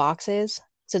shifts the boxes.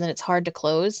 So then it's hard to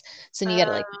close. So then you got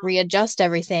to like Um, readjust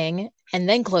everything and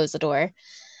then close the door.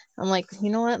 I'm like, you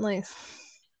know what? Like,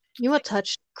 you it's want like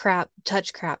touch crap,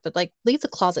 but like leave the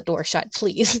closet door shut,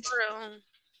 please. true.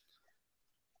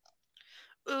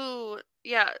 Ooh,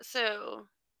 yeah. So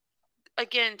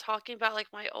again, talking about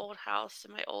like my old house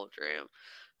and my old room,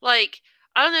 like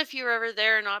I don't know if you were ever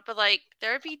there or not, but like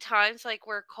there'd be times like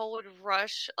where Cole would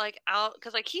rush like out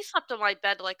because like he slept on my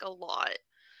bed like a lot.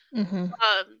 Hmm.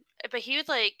 But he would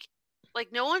like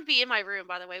no one would be in my room.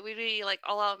 By the way, we'd be like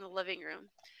all out in the living room,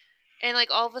 and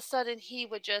like all of a sudden he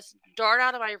would just dart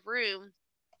out of my room.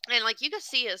 And like you could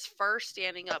see his fur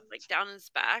standing up like down his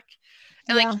back.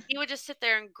 And like Yeah, he would just sit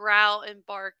there and growl and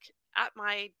bark at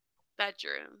my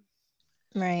bedroom.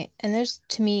 right. And there's,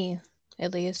 to me,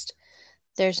 at least,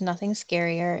 there's nothing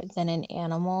scarier than an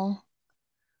animal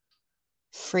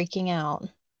freaking out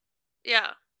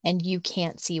Yeah. and you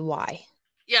can't see why.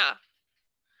 Yeah.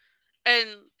 And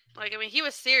like I mean he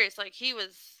was serious. Like he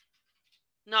was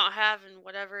not having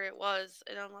whatever it was.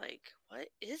 And I'm like, what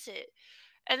is it?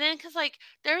 And then cuz like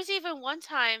there was even one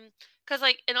time cuz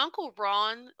like an Uncle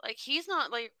Ron, like he's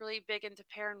not like really big into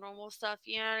paranormal stuff,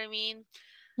 you know what I mean?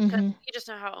 Cuz Hmm. you just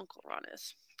know how Uncle Ron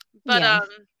is. But Yeah.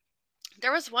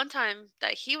 there was one time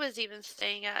that he was even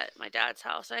staying at my dad's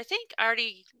house. And I think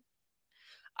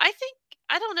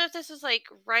I don't know if this was like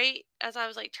right as I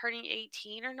was like turning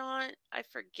 18 or not. I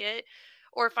forget.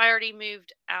 Or if I already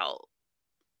moved out.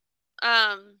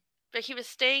 But he was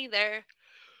staying there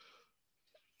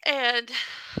and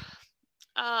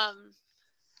um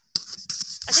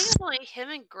I think it was only him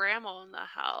and grandma in the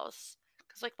house.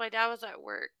 Cause like my dad was at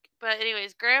work. But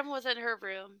anyways, grandma was in her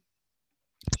room.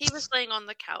 He was laying on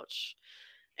the couch.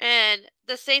 And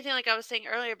the same thing like I was saying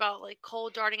earlier about like Cole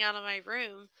darting out of my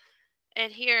room.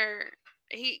 And here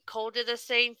he Cole did the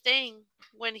same thing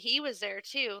when he was there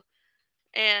too.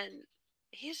 And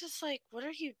he's just like, "What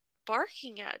are you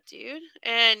barking at, dude?"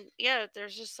 And yeah,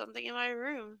 there's just something in my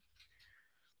room.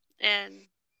 And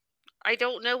I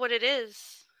don't know what it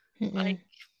is. Like Mm-mm.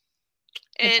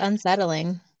 It's and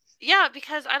unsettling. yeah,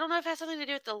 because I don't know if it has something to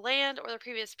do with the land or the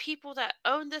previous people that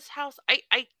owned this house.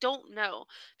 I don't know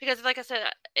because like I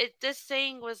said, this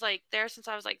thing was like there since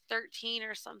I was like 13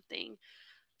 or something.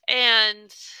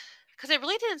 And because it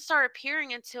really didn't start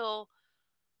appearing until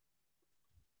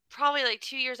probably like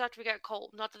 2 years after we got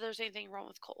Cole. Not that there's anything wrong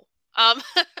with Cole. Um,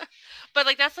 but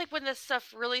like that's like when this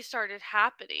stuff really started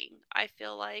happening. I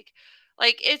feel like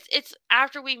it's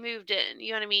after we moved in.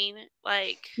 You know what I mean?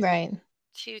 Like Right.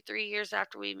 2 3 years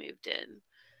after we moved in,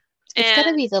 It's got and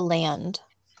to be the land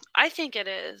I think it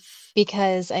is.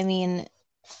 because, I mean,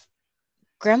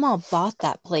 grandma bought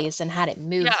that place and had it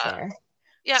moved Yeah, there.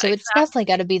 yeah, So it's definitely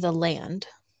got exactly. to be the land.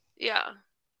 Yeah,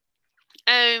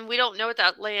 And we don't know what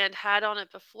that land had on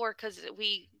it before because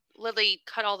we literally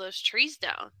cut all those trees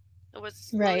down. It was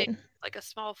literally Right. like a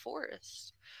small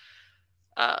forest.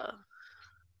 Uh,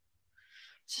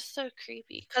 it's just so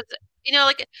creepy because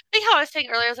like how I was saying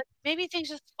earlier, I was like maybe things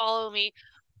just follow me,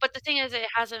 but the thing is, it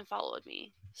hasn't followed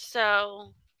me.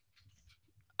 So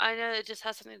I know it just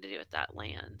has something to do with that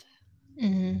land.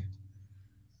 Mm-hmm.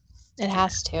 It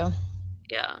has to.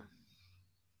 Yeah,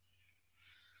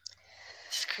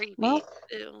 it's creepy. Well,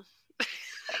 Ew.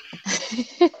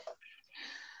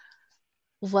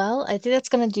 well, I think that's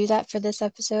gonna do that for this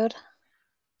episode.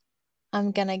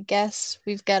 I'm gonna guess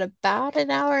we've got about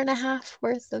an hour and a half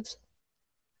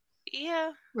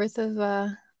Yeah. worth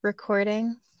of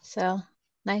recording. So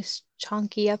nice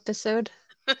chunky episode.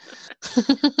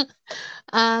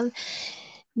 um,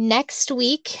 next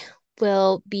week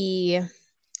will be,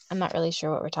 I'm not really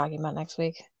sure what we're talking about next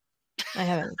week. I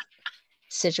haven't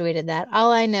situated that.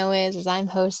 All I know is I'm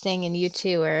hosting and you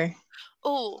two are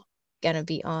Oh, gonna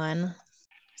be on.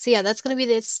 So yeah, that's gonna be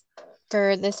this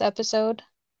for this episode.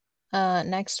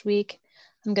 Next week,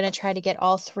 I'm gonna try to get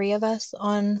all three of us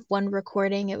on one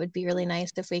recording. It would be really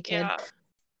nice if we could. yeah.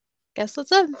 Guess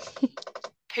what's up?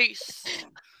 Peace.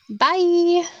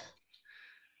 Bye.